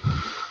deal.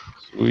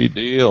 Sweet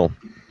deal.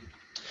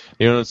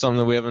 You know, it's something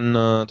that we haven't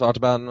talked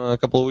about in a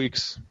couple of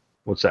weeks.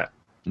 What's that?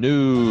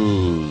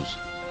 News.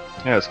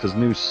 Yeah, it's because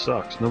news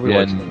sucks. Nobody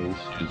likes news.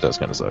 It does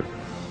kind of suck.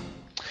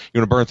 You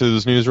want to burn through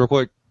this news real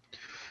quick?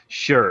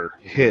 Sure,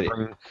 hit it.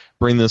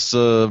 Bring this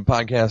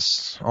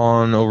podcast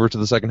on over to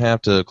the second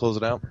half to close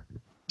it out.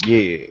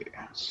 Yeah.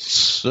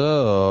 So,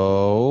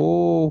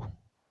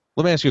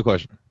 let me ask you a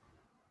question.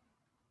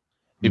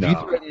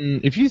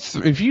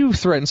 If you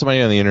threaten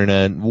somebody on the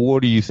internet,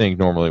 what do you think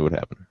normally would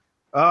happen?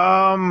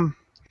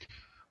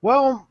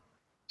 Well,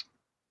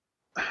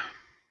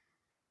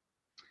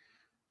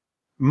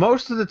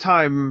 most of the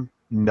time,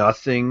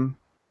 nothing.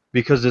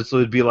 Because it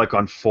would be like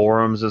on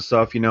forums and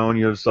stuff, you know, and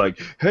you're just like,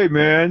 hey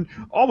man,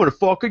 I'm gonna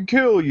fucking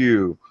kill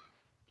you.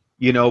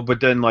 You know,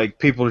 but then like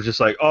people are just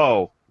like,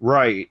 oh,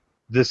 right,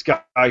 this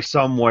guy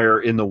somewhere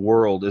in the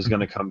world is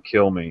gonna come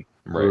kill me.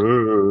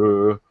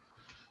 Right.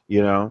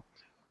 You know?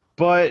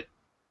 But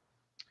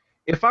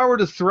if I were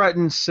to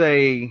threaten,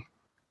 say,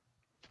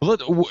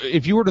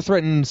 if you were to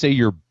threaten, say,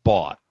 your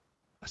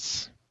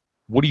boss,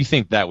 what do you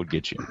think that would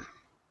get you?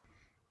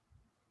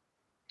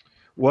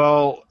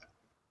 Well,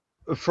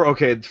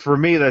 for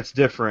me that's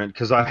different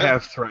because I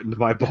have threatened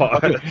my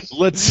boss.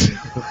 Let's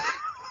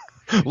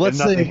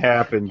say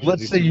happened.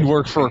 Let's say you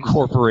work for a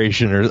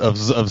corporation or of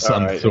some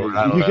sort.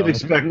 You can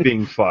expect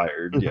being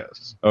fired.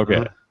 Yes. Okay.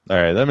 All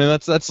right. I mean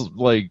that's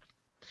like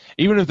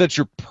Even if that's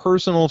your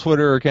personal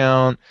Twitter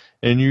account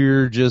and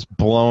you're just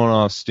blowing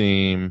off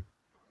steam,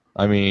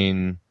 I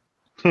mean,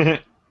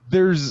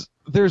 there's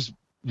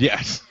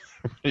yes.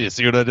 You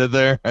see what I did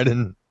there? I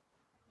didn't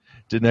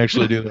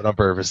actually do that on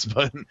purpose,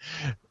 but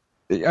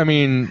I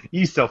mean,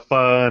 You so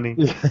funny.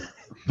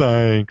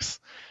 thanks.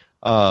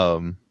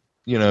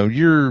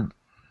 You're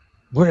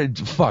what?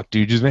 Fuck,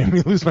 dude, just made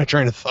me lose my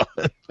train of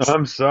thought.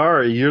 I'm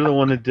sorry, you're the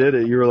one that did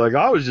it. You were like,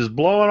 I was just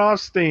blowing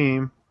off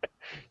steam.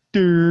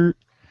 Dirt.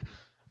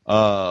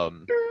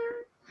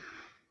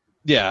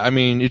 Yeah, I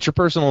mean, it's your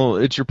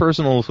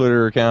personal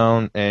Twitter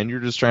account, and you're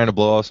just trying to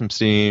blow off some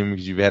steam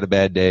because you've had a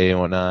bad day and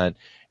whatnot,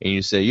 and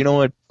you say, you know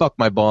what, fuck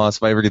my boss.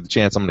 If I ever get the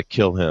chance, I'm going to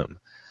kill him.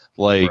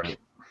 Like, Right.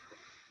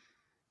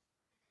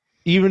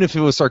 even if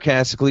it was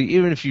sarcastically,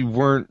 even if you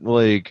weren't,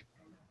 like,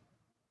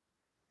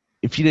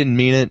 if you didn't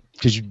mean it,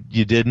 because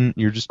you didn't,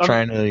 you're just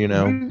trying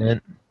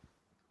to,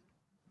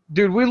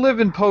 Dude, we live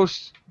in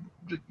post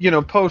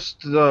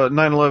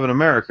 9/11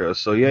 America,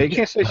 so yeah, you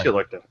can't say shit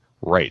like that.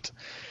 Right.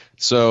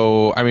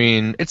 So, I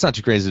mean, it's not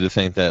too crazy to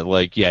think that,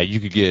 like, yeah, you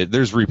could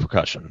there's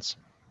repercussions.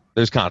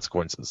 There's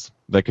consequences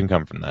that can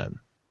come from that.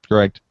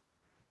 Correct?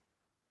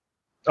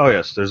 Oh,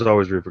 yes, there's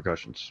always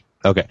repercussions.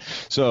 Okay.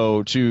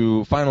 So,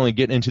 to finally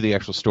get into the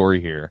actual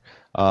story here,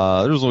 there's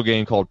a little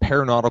game called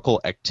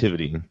Paranautical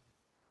Activity.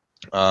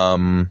 Did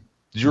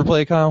you ever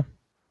play it, Kyle?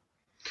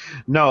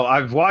 No,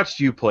 I've watched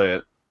you play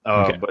it,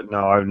 Okay. but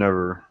no, I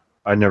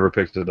never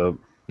picked it up.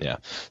 Yeah.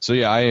 So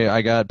yeah,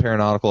 I got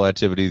Paranautical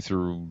Activity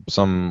through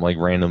some like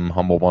random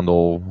Humble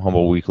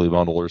Weekly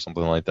bundle or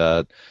something like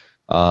that.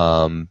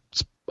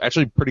 It's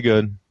actually pretty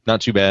good, not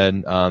too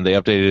bad. They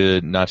updated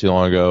it not too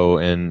long ago,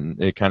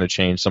 and it kind of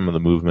changed some of the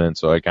movement,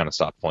 so I kind of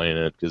stopped playing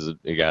it because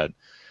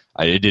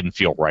it didn't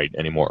feel right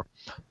anymore.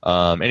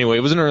 Anyway,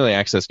 it was an early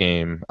access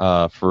game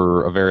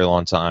for a very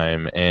long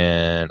time,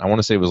 and I want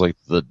to say it was like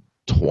the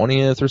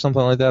 20th or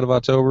something like that of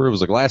October. It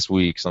was like last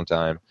week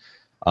sometime.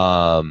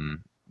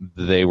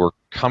 They were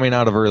coming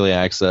out of early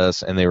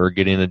access, and they were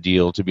getting a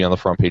deal to be on the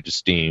front page of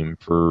Steam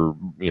for,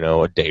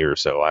 a day or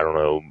so. I don't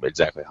know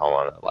exactly how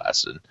long it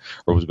lasted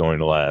or was going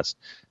to last.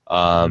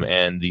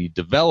 And the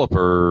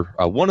developer,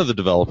 one of the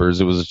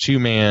developers, it was a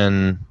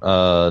two-man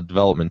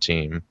development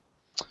team.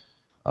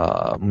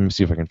 Let me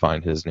see if I can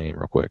find his name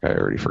real quick. I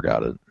already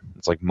forgot it.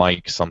 It's like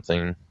Mike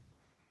something.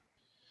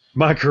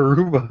 Mike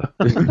Aruba.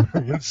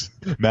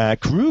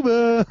 Mac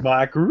Ruba.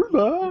 Mike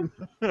Aruba.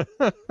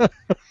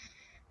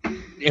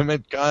 Damn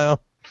it,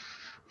 Kyle.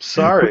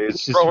 Sorry,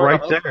 it's just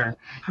right there.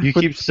 You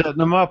keep setting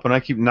them up, and I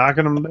keep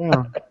knocking them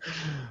down.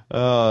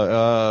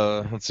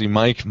 Let's see.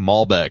 Mike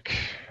Malbec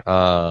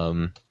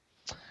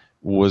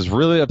was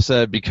really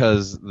upset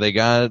because they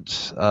got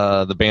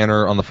the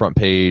banner on the front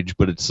page,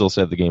 but it still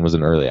said the game was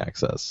in early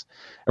access,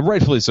 and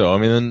rightfully so. I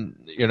mean,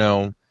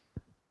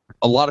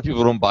 a lot of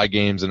people don't buy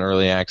games in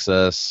early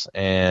access,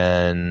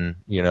 and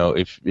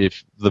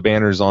if the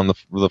banner's on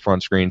the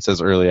front screen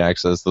says early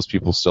access, those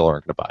people still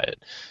aren't going to buy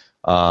it.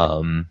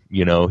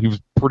 He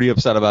was pretty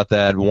upset about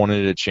that,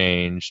 wanted it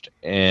changed,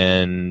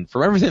 and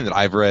from everything that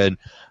I've read,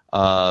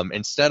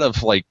 instead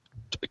of like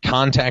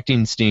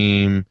contacting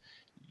Steam,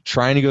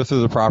 trying to go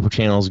through the proper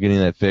channels, getting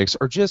that fixed,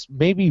 or just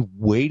maybe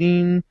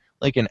waiting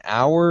like an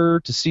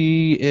hour to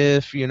see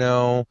if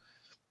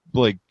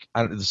like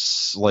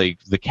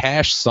the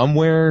cache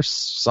somewhere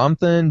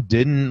something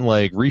didn't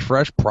like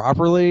refresh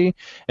properly,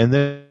 and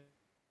then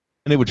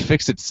it would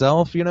fix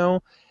itself,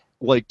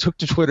 like took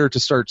to Twitter to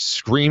start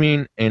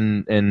screaming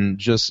and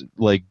just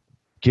like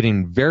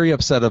getting very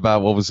upset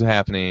about what was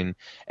happening,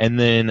 and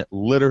then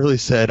literally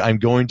said, I'm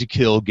going to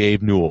kill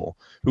Gabe Newell,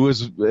 who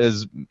is,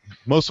 as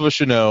most of us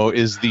should know,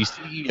 is the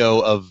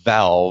CEO of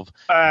Valve.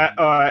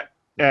 What?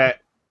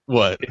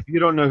 If you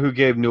don't know who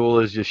Gabe Newell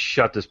is, just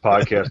shut this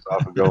podcast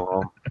off and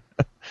go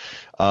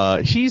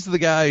home. He's the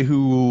guy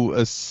who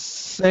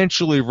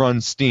essentially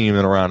runs Steam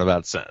in a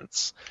roundabout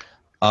sense.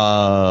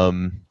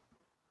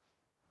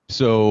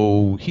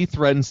 So he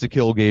threatens to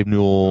kill Gabe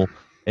Newell,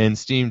 and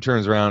Steam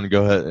turns around and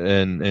go ahead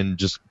and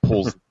just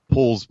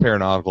pulls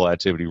Paranautical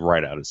Activity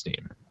right out of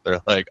Steam.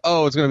 They're like,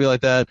 oh, it's going to be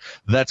like that.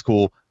 That's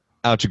cool.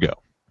 Out you go.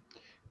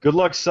 Good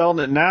luck selling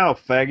it now,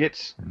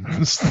 faggots.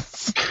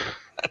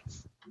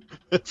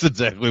 That's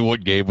exactly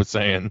what Gabe was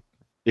saying.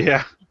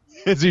 Yeah.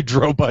 As he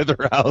drove by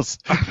their house,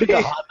 like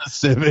a Honda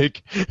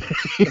Civic.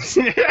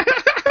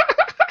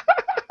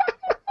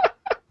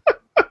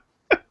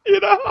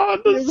 In a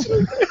Honda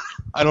Civic.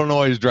 I don't know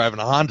why he's driving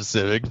a Honda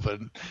Civic,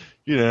 but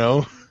He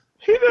don't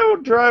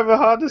drive a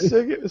Honda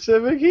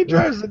Civic. He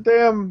drives a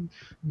damn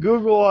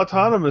Google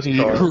autonomous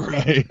car.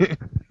 Right. He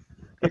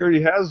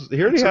already has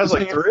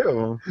like three of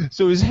them.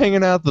 So he's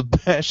hanging out the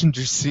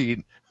passenger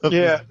seat of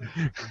his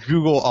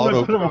Google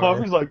Auto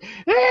car. He's like,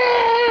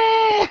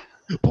 ah!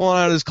 Pulling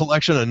out his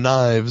collection of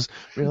knives.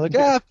 You're like,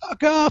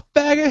 fuck off,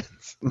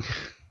 faggots.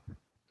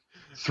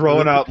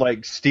 Throwing out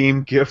like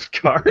Steam gift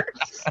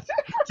cards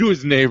to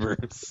his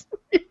neighbors.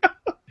 Yeah.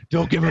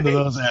 Don't give in to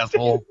those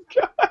assholes.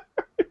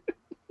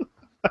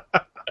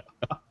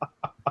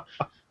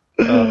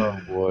 Oh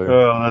boy.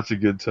 Oh, that's a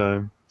good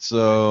time.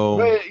 So,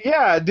 But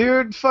yeah,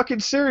 dude, fucking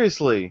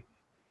seriously.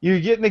 You're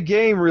getting a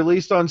game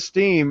released on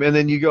Steam, and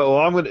then you go,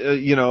 I'm going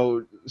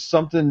to,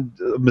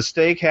 a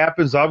mistake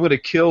happens, I'm going to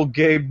kill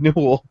Gabe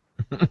Newell.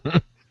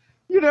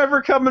 You're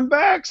never coming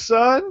back,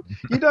 son.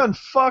 You done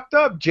fucked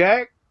up,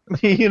 Jack.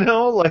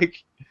 Like...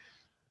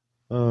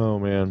 Oh,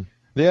 man.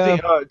 Yeah.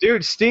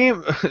 Dude,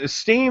 Steam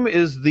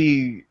is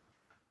the...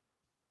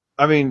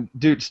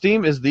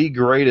 Steam is the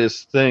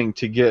greatest thing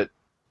to get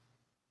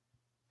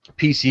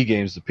PC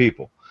games to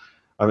people.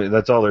 I mean,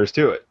 that's all there is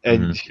to it.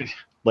 And,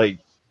 like...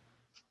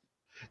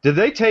 Did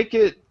they take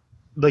it?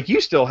 Like you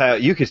can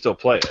still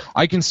play it.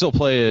 I can still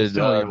play it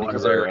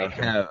because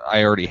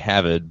I already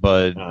have it,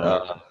 but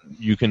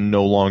you can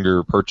no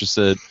longer purchase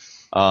it.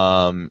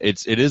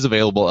 It is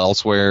available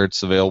elsewhere.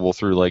 It's available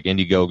through like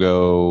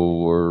Indiegogo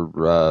or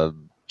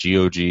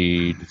GOG,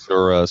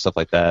 Desura, stuff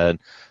like that.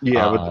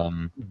 Yeah, but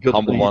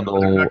Humble Bundle.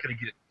 They're not going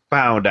to get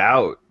found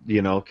out,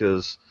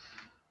 because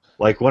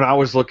like when I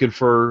was looking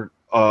for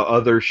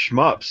other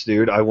shmups,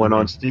 dude, I went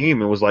on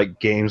Steam and was like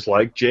games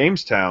like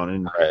Jamestown,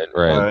 and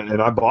right. And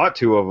I bought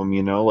 2 of them.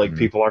 Like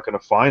people aren't going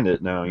to find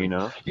it now.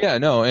 Yeah,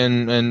 no,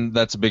 and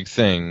that's a big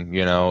thing.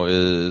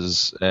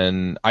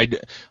 And I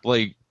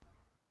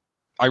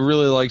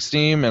really like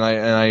Steam, and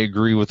I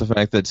agree with the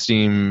fact that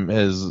Steam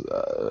has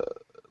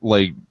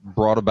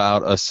brought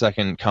about a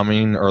second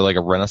coming or like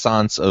a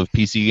renaissance of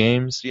PC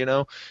games,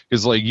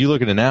 because like you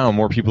look at it now,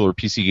 more people are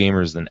PC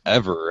gamers than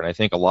ever, and I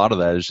think a lot of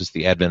that is just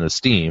the advent of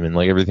Steam and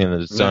like everything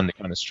that it's done to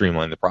kind of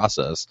streamline the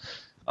process.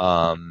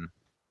 And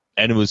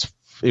it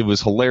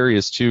was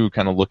hilarious too,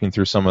 kind of looking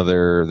through some of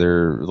their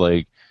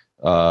like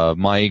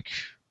Mike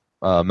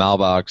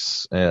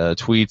Malbach's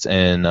tweets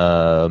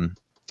and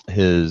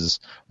his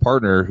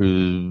partner,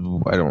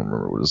 who I don't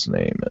remember what his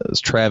name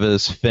is,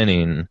 Travis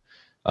Finning.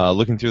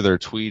 Looking through their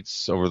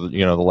tweets over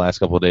the last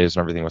couple of days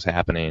when everything was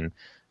happening,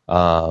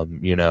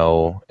 and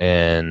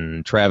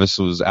Travis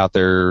was out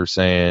there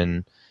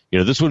saying,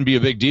 this wouldn't be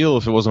a big deal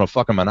if it wasn't a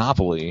fucking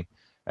monopoly.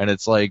 And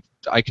it's like,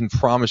 I can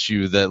promise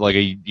you that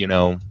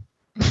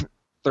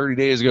 30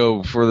 days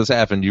ago before this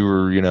happened, you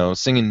were,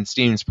 singing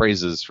Steam's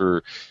praises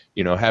for,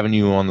 having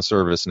you on the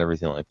service and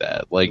everything like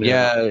that.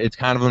 It's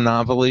kind of a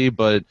monopoly,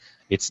 but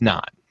it's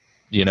not.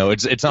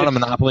 It's not a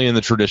monopoly in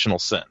the traditional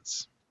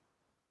sense.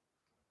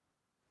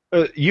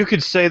 You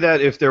could say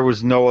that if there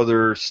was no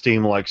other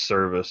Steam-like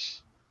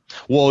service.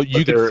 Well,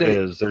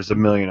 there's a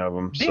million of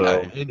them.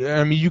 So.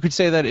 Yeah, I mean, you could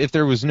say that if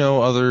there was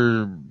no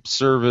other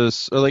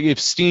service, or like if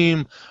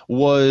Steam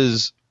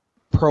was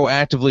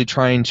proactively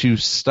trying to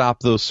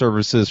stop those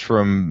services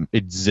from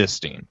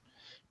existing,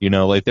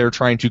 like they're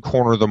trying to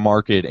corner the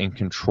market and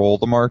control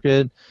the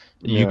market,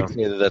 you could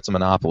say that that's a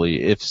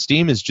monopoly. If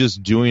Steam is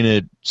just doing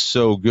it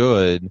so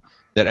good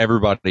that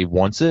everybody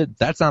wants it,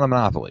 that's not a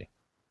monopoly.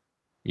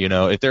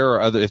 If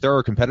there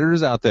are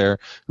competitors out there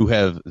who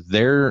have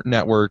their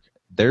network,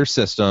 their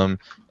system,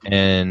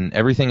 and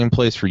everything in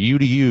place for you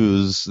to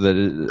use that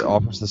it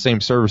offers the same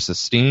service as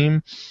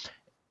Steam,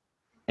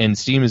 and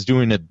Steam is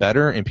doing it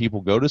better, and people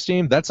go to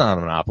Steam, that's not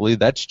a monopoly.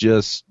 That's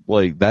just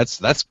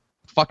that's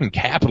fucking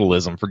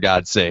capitalism, for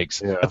God's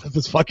sakes. Yeah. That's what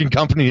this fucking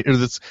company, or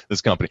this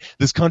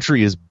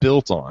country is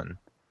built on.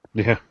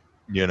 Yeah.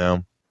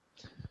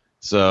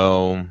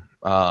 So.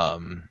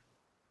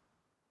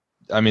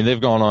 I mean,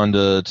 they've gone on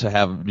to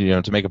have,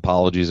 to make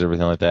apologies,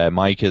 everything like that.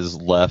 Mike has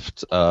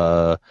left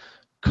Code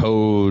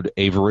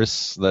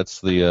Avarice. That's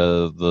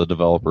the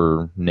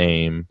developer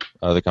name,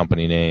 the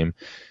company name.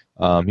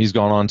 He's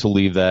gone on to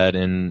leave that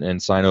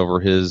and sign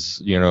over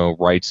his,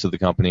 rights to the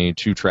company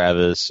to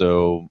Travis.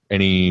 So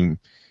any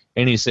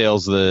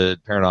sales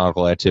that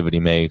Paranautical Activity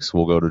makes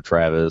will go to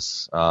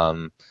Travis.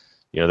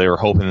 They were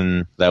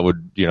hoping that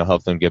would,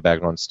 help them get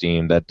back on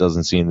Steam. That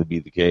doesn't seem to be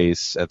the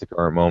case at the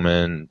current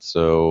moment.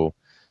 So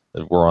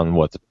we're on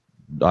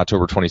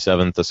October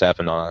 27th. This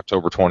happened on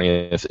October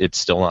 20th. It's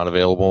still not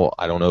available.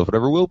 I don't know if it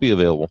ever will be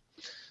available.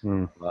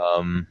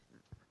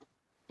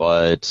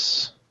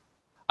 But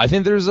I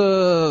think there's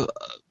a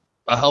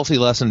healthy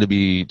lesson to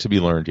be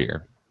learned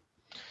here,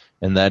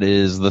 and that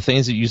is the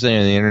things that you say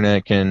on the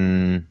internet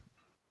can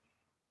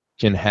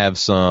have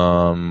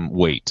some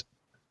weight,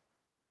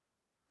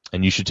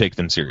 and you should take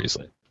them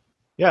seriously.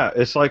 Yeah,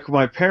 it's like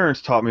my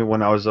parents taught me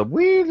when I was a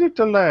wee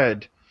little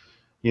lad.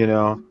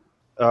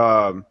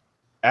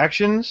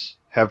 Actions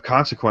have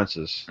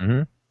consequences.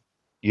 And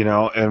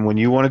when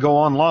you want to go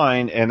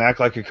online and act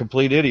like a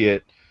complete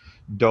idiot,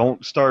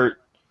 don't start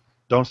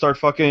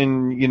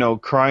fucking,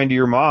 crying to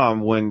your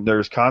mom when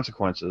there's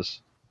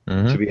consequences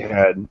to be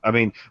had. I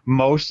mean,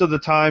 most of the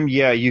time,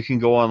 yeah, you can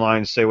go online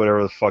and say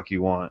whatever the fuck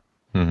you want.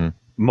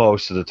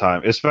 Most of the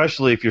time,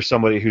 especially if you're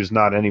somebody who's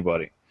not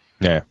anybody.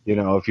 Yeah.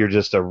 If you're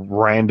just a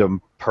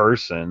random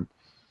person,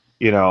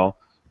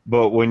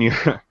 but when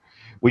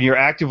you're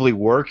actively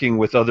working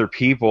with other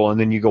people and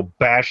then you go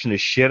bashing the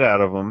shit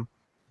out of them,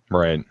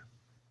 right,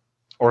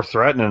 or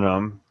threatening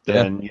them,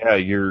 then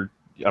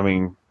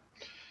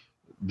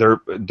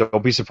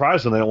don't be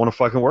surprised when they don't want to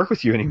fucking work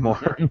with you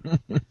anymore.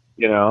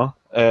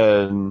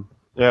 And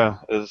yeah,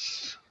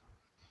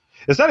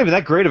 It's not even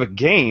that great of a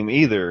game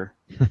either.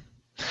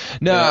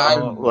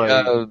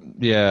 No,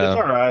 yeah,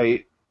 it's all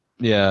right.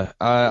 Yeah,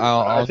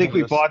 I think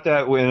we bought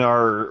that in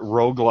our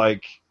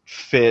roguelike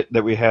fit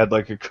that we had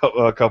like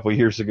a couple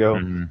years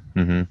ago.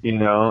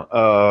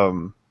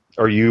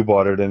 Or you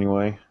bought it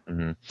anyway.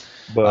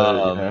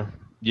 But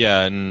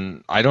yeah,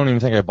 and I don't even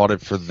think I bought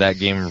it for that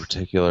game in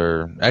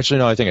particular. Actually,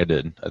 no, I think I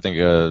did. I think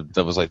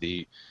that was like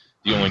the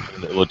only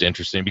game that looked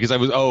interesting because I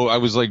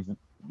was like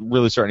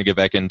really starting to get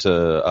back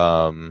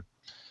into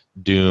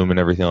Doom and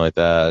everything like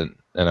that,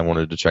 and I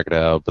wanted to check it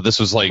out. But this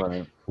was like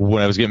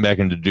when I was getting back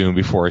into Doom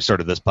before I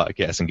started this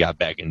podcast and got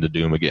back into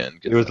Doom again.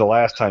 It was the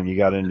last time you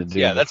got into Doom.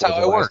 Yeah, that's how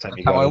I work. That's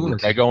how I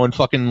work. I go in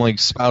fucking like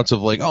spouts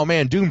of like, oh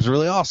man, Doom's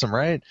really awesome,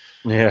 right?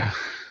 Yeah.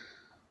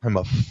 I'm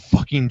a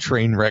fucking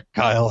train wreck,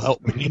 Kyle.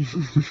 Help me.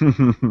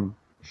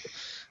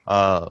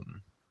 I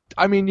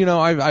mean,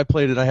 I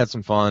played it. I had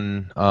some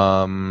fun.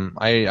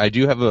 I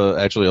do have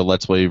actually a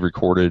Let's Play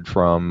recorded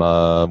from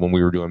when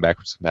we were doing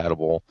Backwards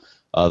Compatible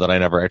that I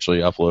never actually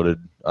uploaded.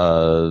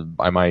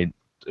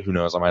 Who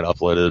knows, I might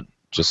upload it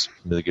just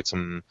to get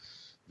some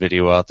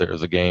video out there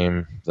of the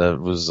game that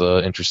was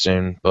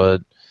interesting.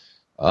 But,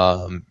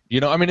 I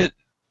mean, I'm not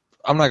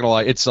going to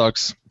lie, it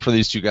sucks for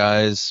these two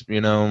guys,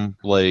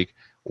 like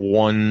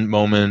one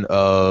moment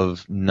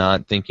of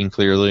not thinking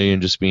clearly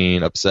and just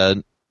being upset,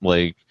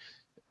 like,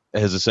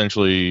 has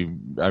essentially,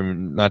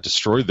 not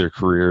destroyed their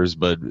careers,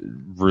 but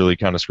really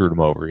kind of screwed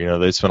them over.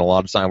 They spent a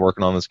lot of time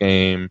working on this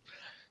game,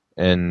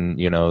 and,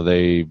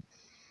 they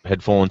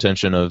had full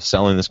intention of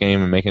selling this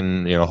game and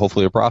making,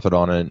 hopefully a profit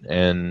on it,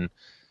 and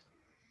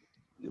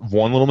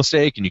one little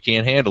mistake and you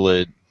can't handle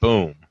it,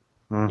 boom.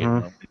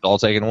 It's all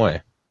taken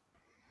away.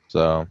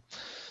 So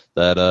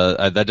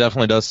that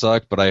definitely does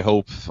suck, but I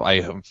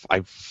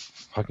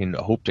fucking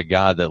hope to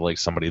God that like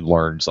somebody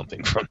learned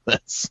something from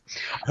this.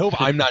 I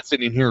hope I'm not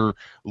sitting here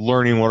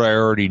learning what I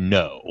already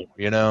know,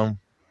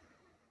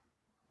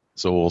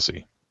 So we'll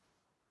see.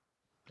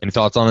 Any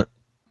thoughts on it?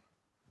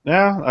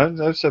 Yeah,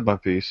 I've said my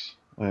piece.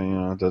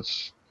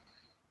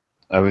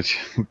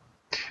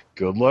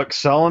 Good luck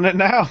selling it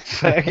now,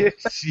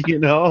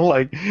 faggots.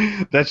 Like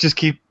that just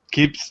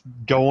keeps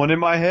going in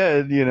my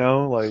head.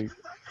 Like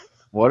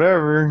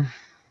whatever.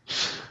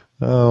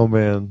 Oh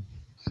man.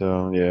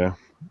 So yeah.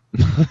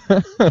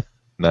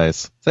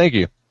 Nice. Thank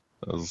you.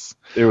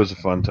 It was a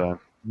fun time.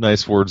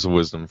 Nice words of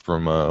wisdom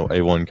from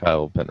A1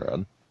 Kyle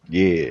Penrod.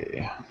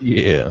 Yeah.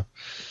 Yeah.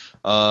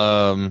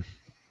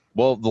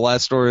 Well, the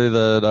last story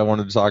that I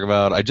wanted to talk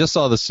about, I just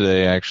saw this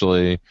today,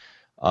 actually.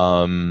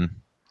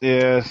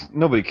 Yeah,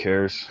 nobody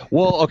cares.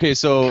 Well, okay,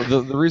 so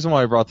the reason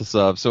why I brought this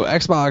up, so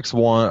Xbox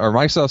One, or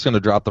Microsoft's going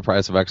to drop the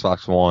price of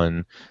Xbox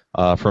One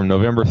from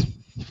November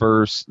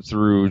 1st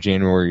through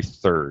January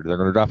 3rd. They're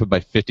going to drop it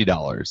by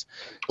 $50.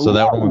 So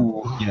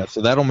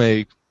that'll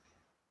make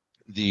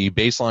the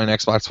baseline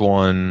Xbox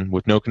One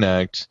with no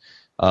Kinect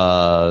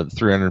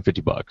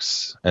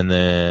 $350, and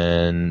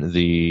then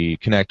the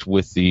Kinect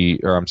with the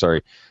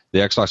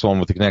Xbox One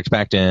with the Kinect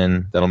backed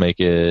in, that'll make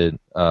it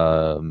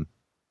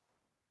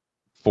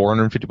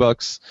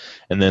 $450,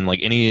 and then like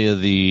any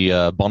of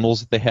the bundles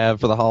that they have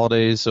for the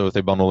holidays. So if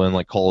they bundle in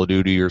like Call of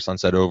Duty or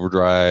Sunset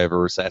Overdrive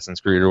or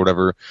Assassin's Creed or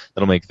whatever,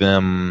 that'll make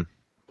them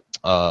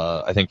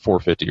I think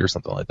 $450 or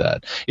something like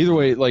that. Either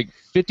way, like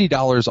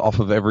 $50 off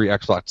of every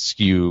Xbox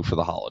SKU for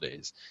the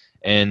holidays.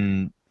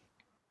 And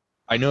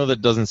I know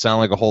that doesn't sound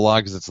like a whole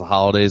lot because it's the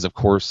holidays. Of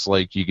course,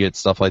 like you get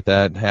stuff like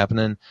that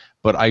happening.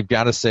 But I've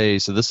got to say,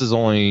 so this is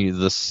only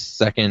the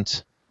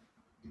second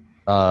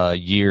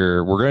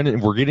year.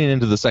 We're getting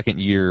into the second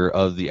year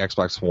of the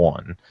Xbox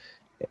One,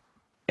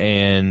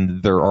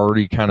 and they're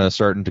already kind of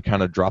starting to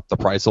kind of drop the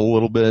price a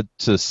little bit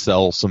to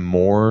sell some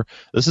more.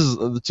 This is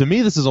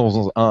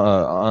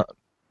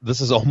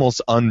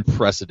almost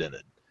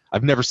unprecedented.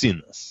 I've never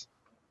seen this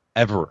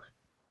ever.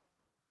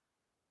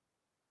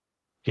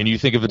 Can you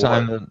think of a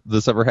time that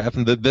this ever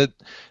happened? That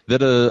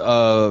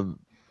a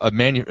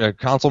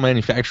console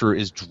manufacturer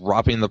is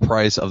dropping the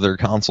price of their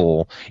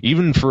console,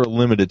 even for a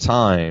limited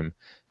time,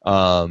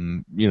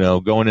 going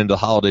into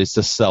holidays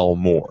to sell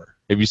more.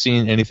 Have you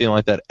seen anything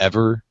like that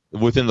ever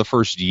within the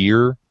first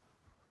year?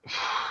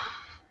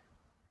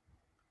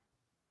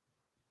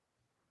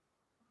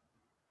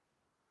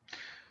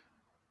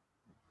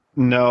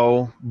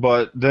 No,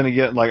 but then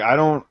again, like I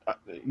don't,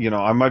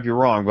 I might be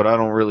wrong, but I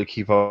don't really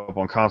keep up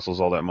on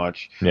consoles all that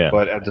much. Yeah.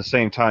 But at the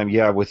same time,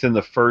 yeah, within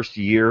the first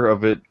year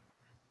of it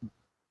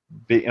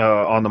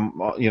on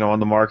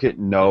the market,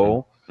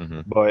 no. Mm-hmm.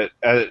 But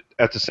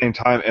at the same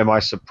time, am I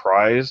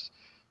surprised?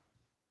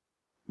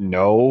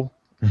 No.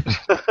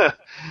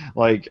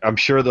 Like I'm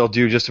sure they'll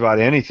do just about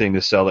anything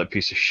to sell that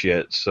piece of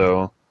shit.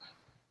 So,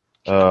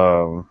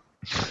 oh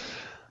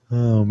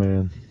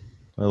man.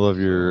 I love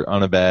your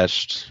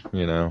unabashed,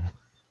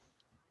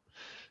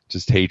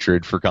 just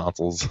hatred for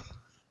consoles.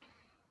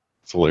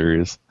 It's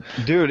hilarious.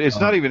 Dude, it's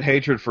not even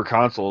hatred for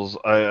consoles.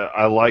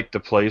 I like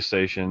the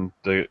PlayStation.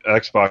 The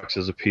Xbox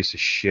is a piece of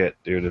shit,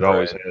 dude. It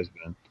always has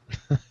been.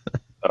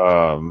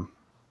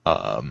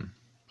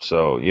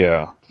 So,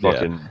 yeah.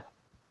 Fucking...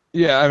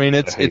 Yeah, I mean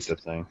I hate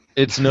that thing.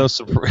 it's no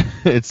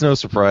it's no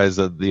surprise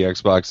that the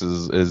Xbox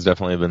is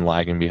definitely been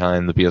lagging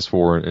behind the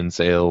PS4 in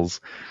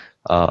sales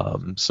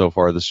so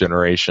far this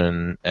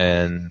generation.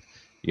 And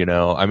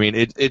I mean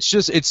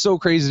it's so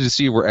crazy to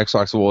see where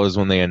Xbox was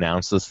when they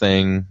announced this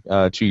thing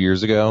 2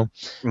 years ago,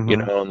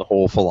 Mm-hmm. and the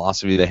whole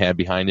philosophy they had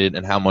behind it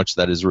and how much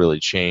that has really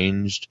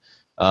changed.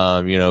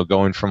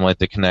 Going from like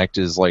the Kinect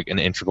is like an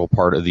integral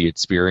part of the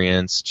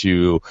experience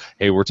to,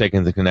 hey, we're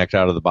taking the Kinect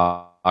out of the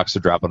box to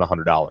drop it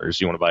 $100.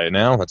 You want to buy it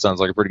now? That sounds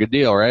like a pretty good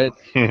deal, right?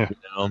 Yeah.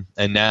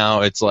 And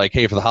now it's like,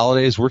 hey, for the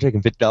holidays, we're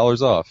taking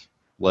 $50 off.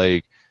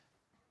 Like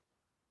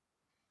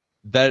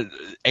that.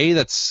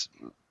 That's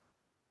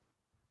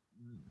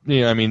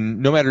I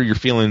mean, no matter your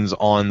feelings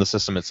on the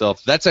system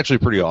itself, that's actually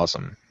pretty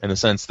awesome in the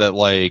sense that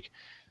like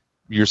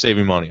you're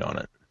saving money on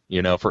it.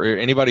 For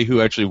anybody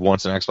who actually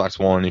wants an Xbox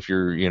One, if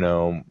you're,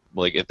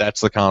 like if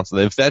that's the console,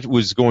 if that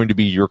was going to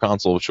be your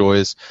console of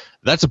choice,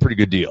 that's a pretty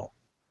good deal.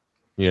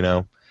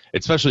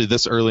 Especially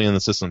this early in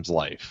the system's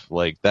life,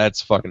 like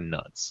that's fucking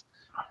nuts.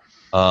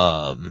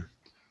 And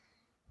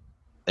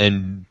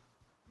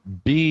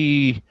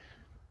B,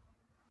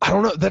 I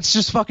don't know, that's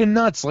just fucking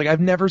nuts. Like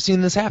I've never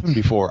seen this happen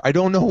before. I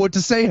don't know what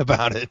to say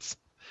about it.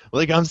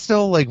 Like I'm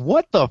still like,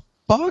 what the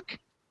fuck?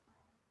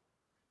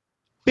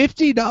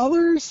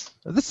 $50?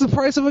 This is the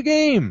price of a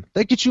game.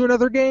 That gets you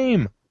another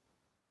game.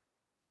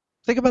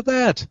 Think about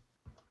that.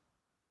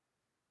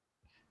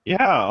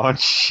 Yeah, on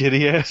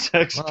shitty ass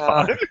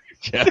Xbox.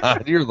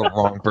 God, you're the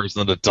wrong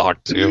person to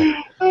talk to.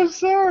 I'm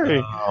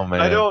sorry. Oh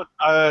man. I don't.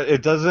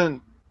 It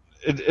doesn't.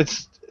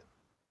 It's.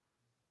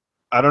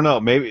 I don't know.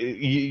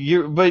 Maybe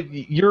but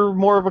you're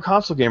more of a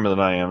console gamer than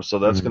I am, so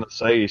that's gonna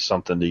say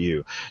something to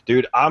you,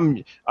 dude.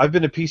 I've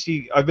been a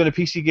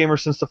PC gamer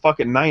since the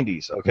fucking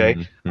 90s.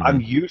 Okay,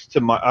 I'm used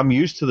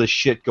to the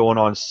shit going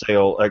on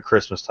sale at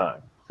Christmas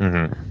time.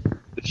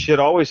 The shit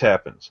always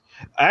happens.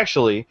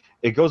 Actually,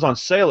 it goes on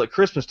sale at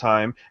Christmas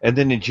time, and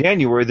then in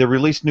January they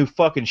release new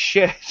fucking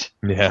shit.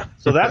 Yeah.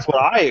 So that's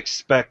what I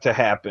expect to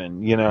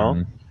happen.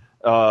 Yeah,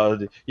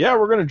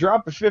 we're gonna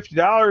drop it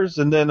 $50,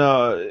 and then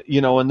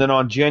and then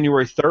on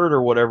January 3rd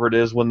or whatever it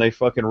is when they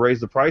fucking raise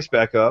the price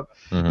back up,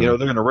 they're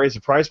gonna raise the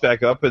price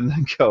back up and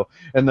then go,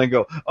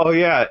 oh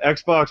yeah,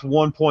 Xbox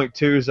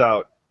 1.2 is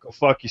out. Go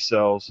fuck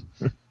yourselves.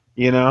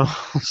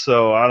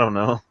 So I don't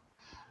know.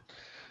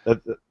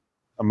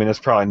 I mean, that's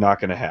probably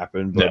not gonna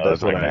happen, but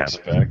that's what I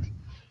expect.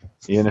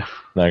 Not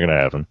gonna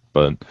happen,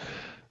 but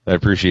I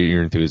appreciate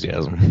your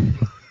enthusiasm.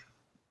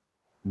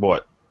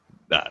 What?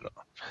 I don't know.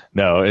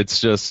 No,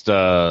 it's just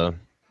I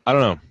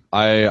don't know.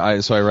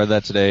 So I read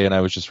that today and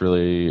I was just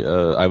really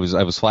I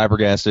was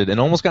flabbergasted and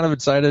almost kind of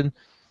excited.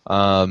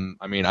 I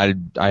mean,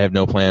 I have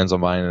no plans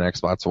on buying an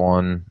Xbox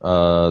One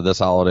this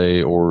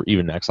holiday or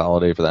even next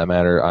holiday for that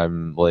matter.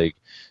 I'm like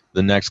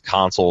the next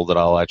console that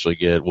I'll actually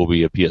get will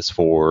be a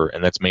PS4,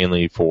 and that's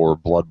mainly for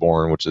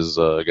Bloodborne, which is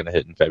going to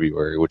hit in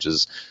February, which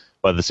is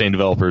by the same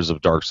developers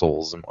of Dark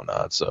Souls and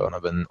whatnot. So, and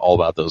I've been all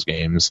about those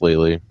games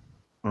lately,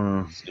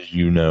 as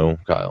you know,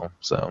 Kyle.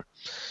 So,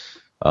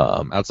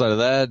 outside of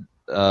that,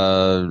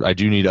 I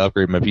do need to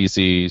upgrade my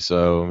PC,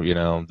 so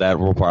that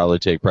will probably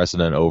take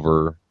precedent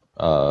over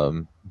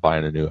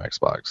buying a new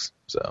Xbox.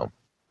 So,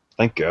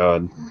 thank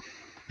God.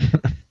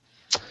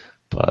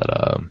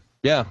 But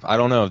yeah, I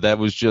don't know. That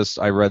was just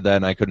I read that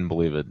and I couldn't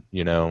believe it.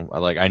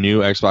 I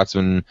knew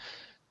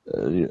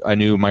I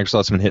knew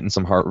Microsoft's been hitting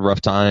some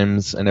rough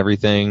times and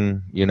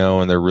everything,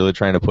 and they're really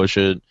trying to push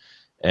it.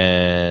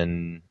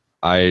 And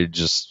I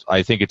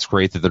think it's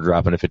great that they're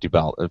dropping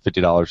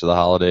 $50 for the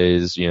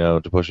holidays,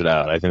 to push it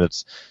out. I think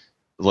that's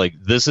like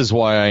this is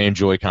why I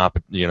enjoy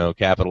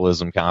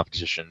capitalism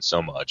competition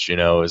so much.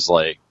 Is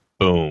like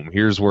boom,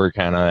 here's where it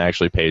kind of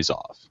actually pays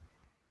off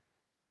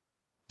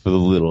for the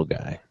little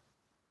guy.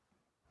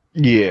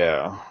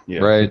 Yeah,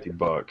 right.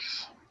 $50.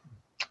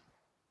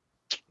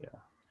 Yeah.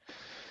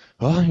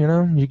 Well,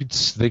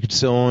 they could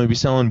still only be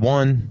selling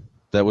one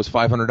that was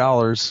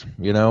 $500,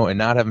 and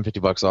not having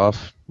 $50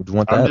 off. Would you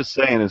want that? I'm just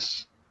saying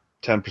it's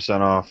 10%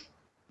 off.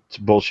 It's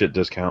a bullshit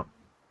discount.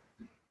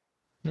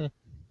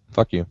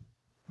 Fuck you.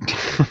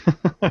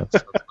 That's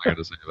what I got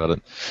to say about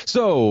it.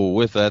 So,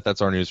 with that,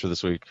 that's our news for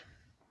this week.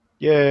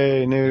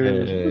 Yay,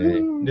 news.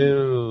 Yay,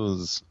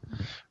 news.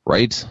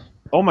 Right?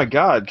 Oh my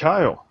God,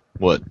 Kyle.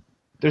 What?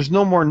 There's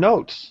no more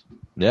notes.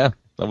 Yeah,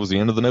 that was the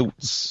end of the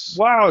notes.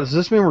 Wow, does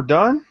this mean we're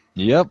done?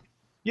 Yep.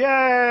 Yay!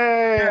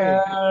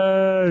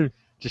 Yay!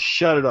 Just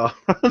shut it off.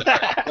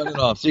 Shut it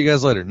off. See you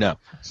guys later. No.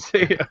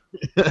 See ya.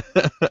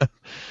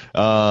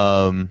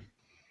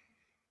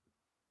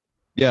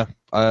 Yeah.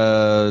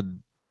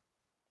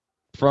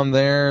 From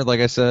there, like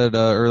I said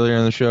earlier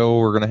in the show,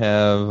 we're going to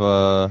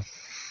have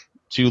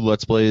 2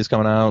 Let's Plays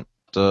coming out.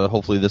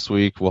 Hopefully this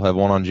week. We'll have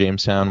one on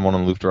Jamestown, one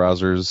on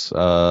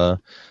Luftrausers.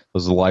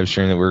 Was the live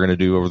stream that we were going to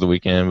do over the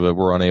weekend, but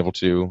we're unable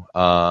to.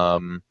 I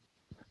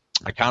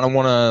kind of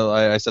want to,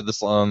 I said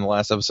this on the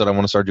last episode, I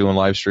want to start doing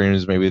live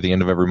streams maybe at the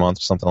end of every month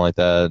or something like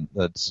that.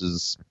 That's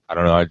just, I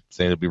don't know, I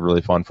think it'd be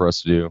really fun for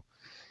us to do.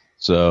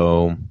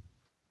 So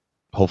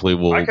hopefully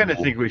we'll... I kind of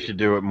think we should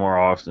do it more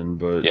often,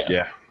 but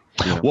yeah.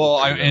 You know,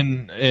 Well,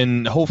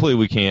 and hopefully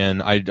we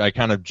can. I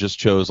kind of just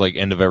chose like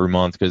end of every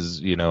month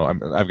because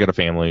I've got a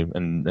family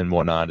and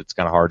whatnot. It's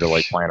kind of hard to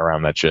like plan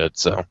around that shit.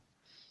 So,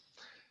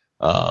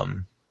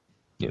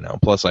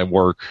 plus I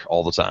work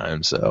all the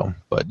time. So,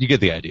 but you get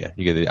the idea.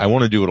 I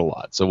want to do it a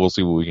lot. So we'll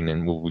see what we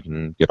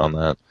can get on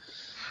that.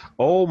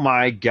 Oh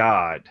my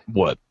God!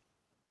 What?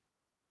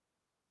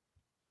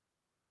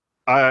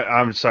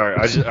 I'm sorry.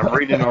 I'm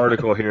reading an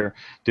article here,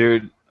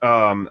 dude.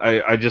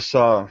 I just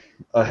saw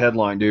a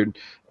headline, dude.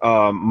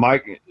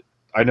 Mike,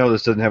 I know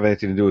this doesn't have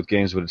anything to do with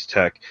games, but it's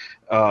tech.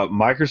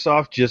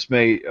 Microsoft just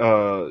made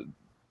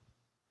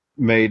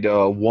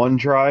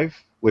OneDrive,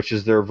 which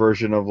is their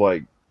version of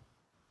like,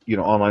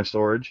 online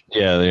storage.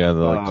 Yeah,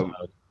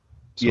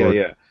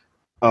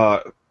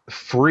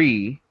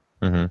 Free.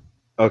 Mm-hmm.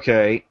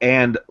 Okay,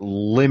 and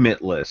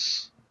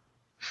limitless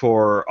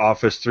for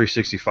Office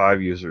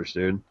 365 users,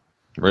 dude.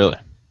 Really?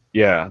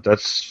 Yeah,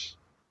 that's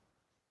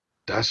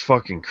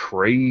fucking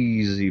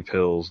crazy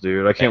pills,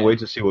 dude. I can't wait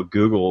to see what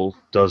Google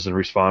does in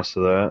response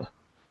to that.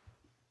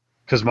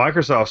 Because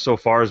Microsoft so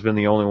far has been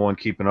the only one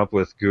keeping up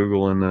with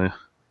Google in the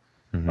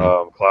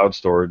cloud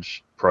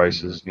storage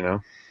prices,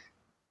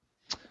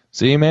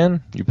 See,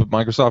 man, you put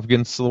Microsoft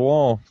against the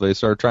wall, they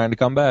start trying to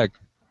come back.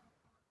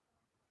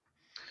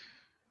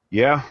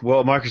 Yeah,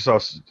 well,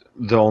 Microsoft's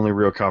the only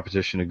real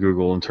competition to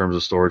Google in terms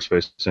of storage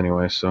space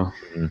anyway, so.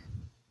 Mm-hmm.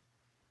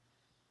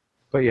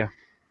 But yeah.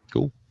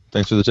 Cool.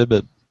 Thanks for the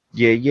tidbit.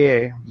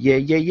 Yeah.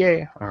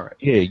 All right.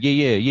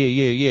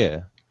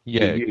 Yeah.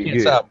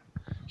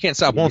 Can't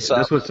stop, won't stop.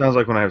 That's what it sounds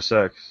like when I have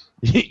sex.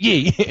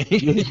 Yeah.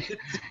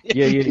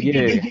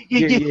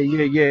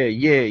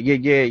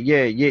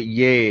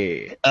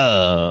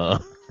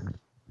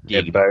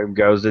 Yeah, boom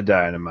goes the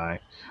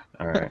dynamite.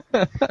 All right.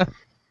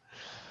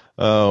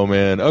 Oh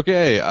man.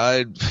 Okay.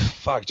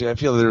 Dude, I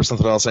feel there was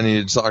something else I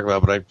needed to talk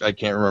about, but I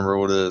can't remember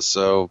what it is.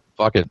 So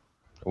fuck it.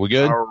 Are we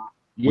good?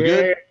 Yeah.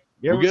 Good?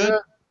 Yeah, we're good.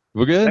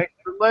 We're good. Thanks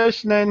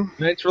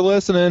for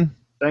listening.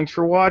 Thanks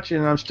for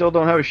watching. I still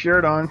don't have a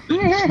shirt on.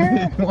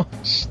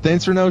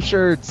 Thanks for no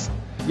shirts.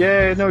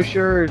 Yeah, no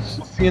shirts.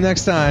 We'll see you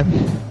next time.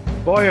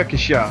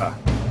 Boyakasha.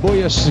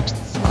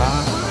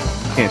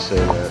 Boyakasha. Can't say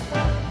that.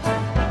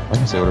 I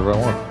can say whatever I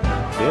want.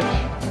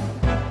 Bitch.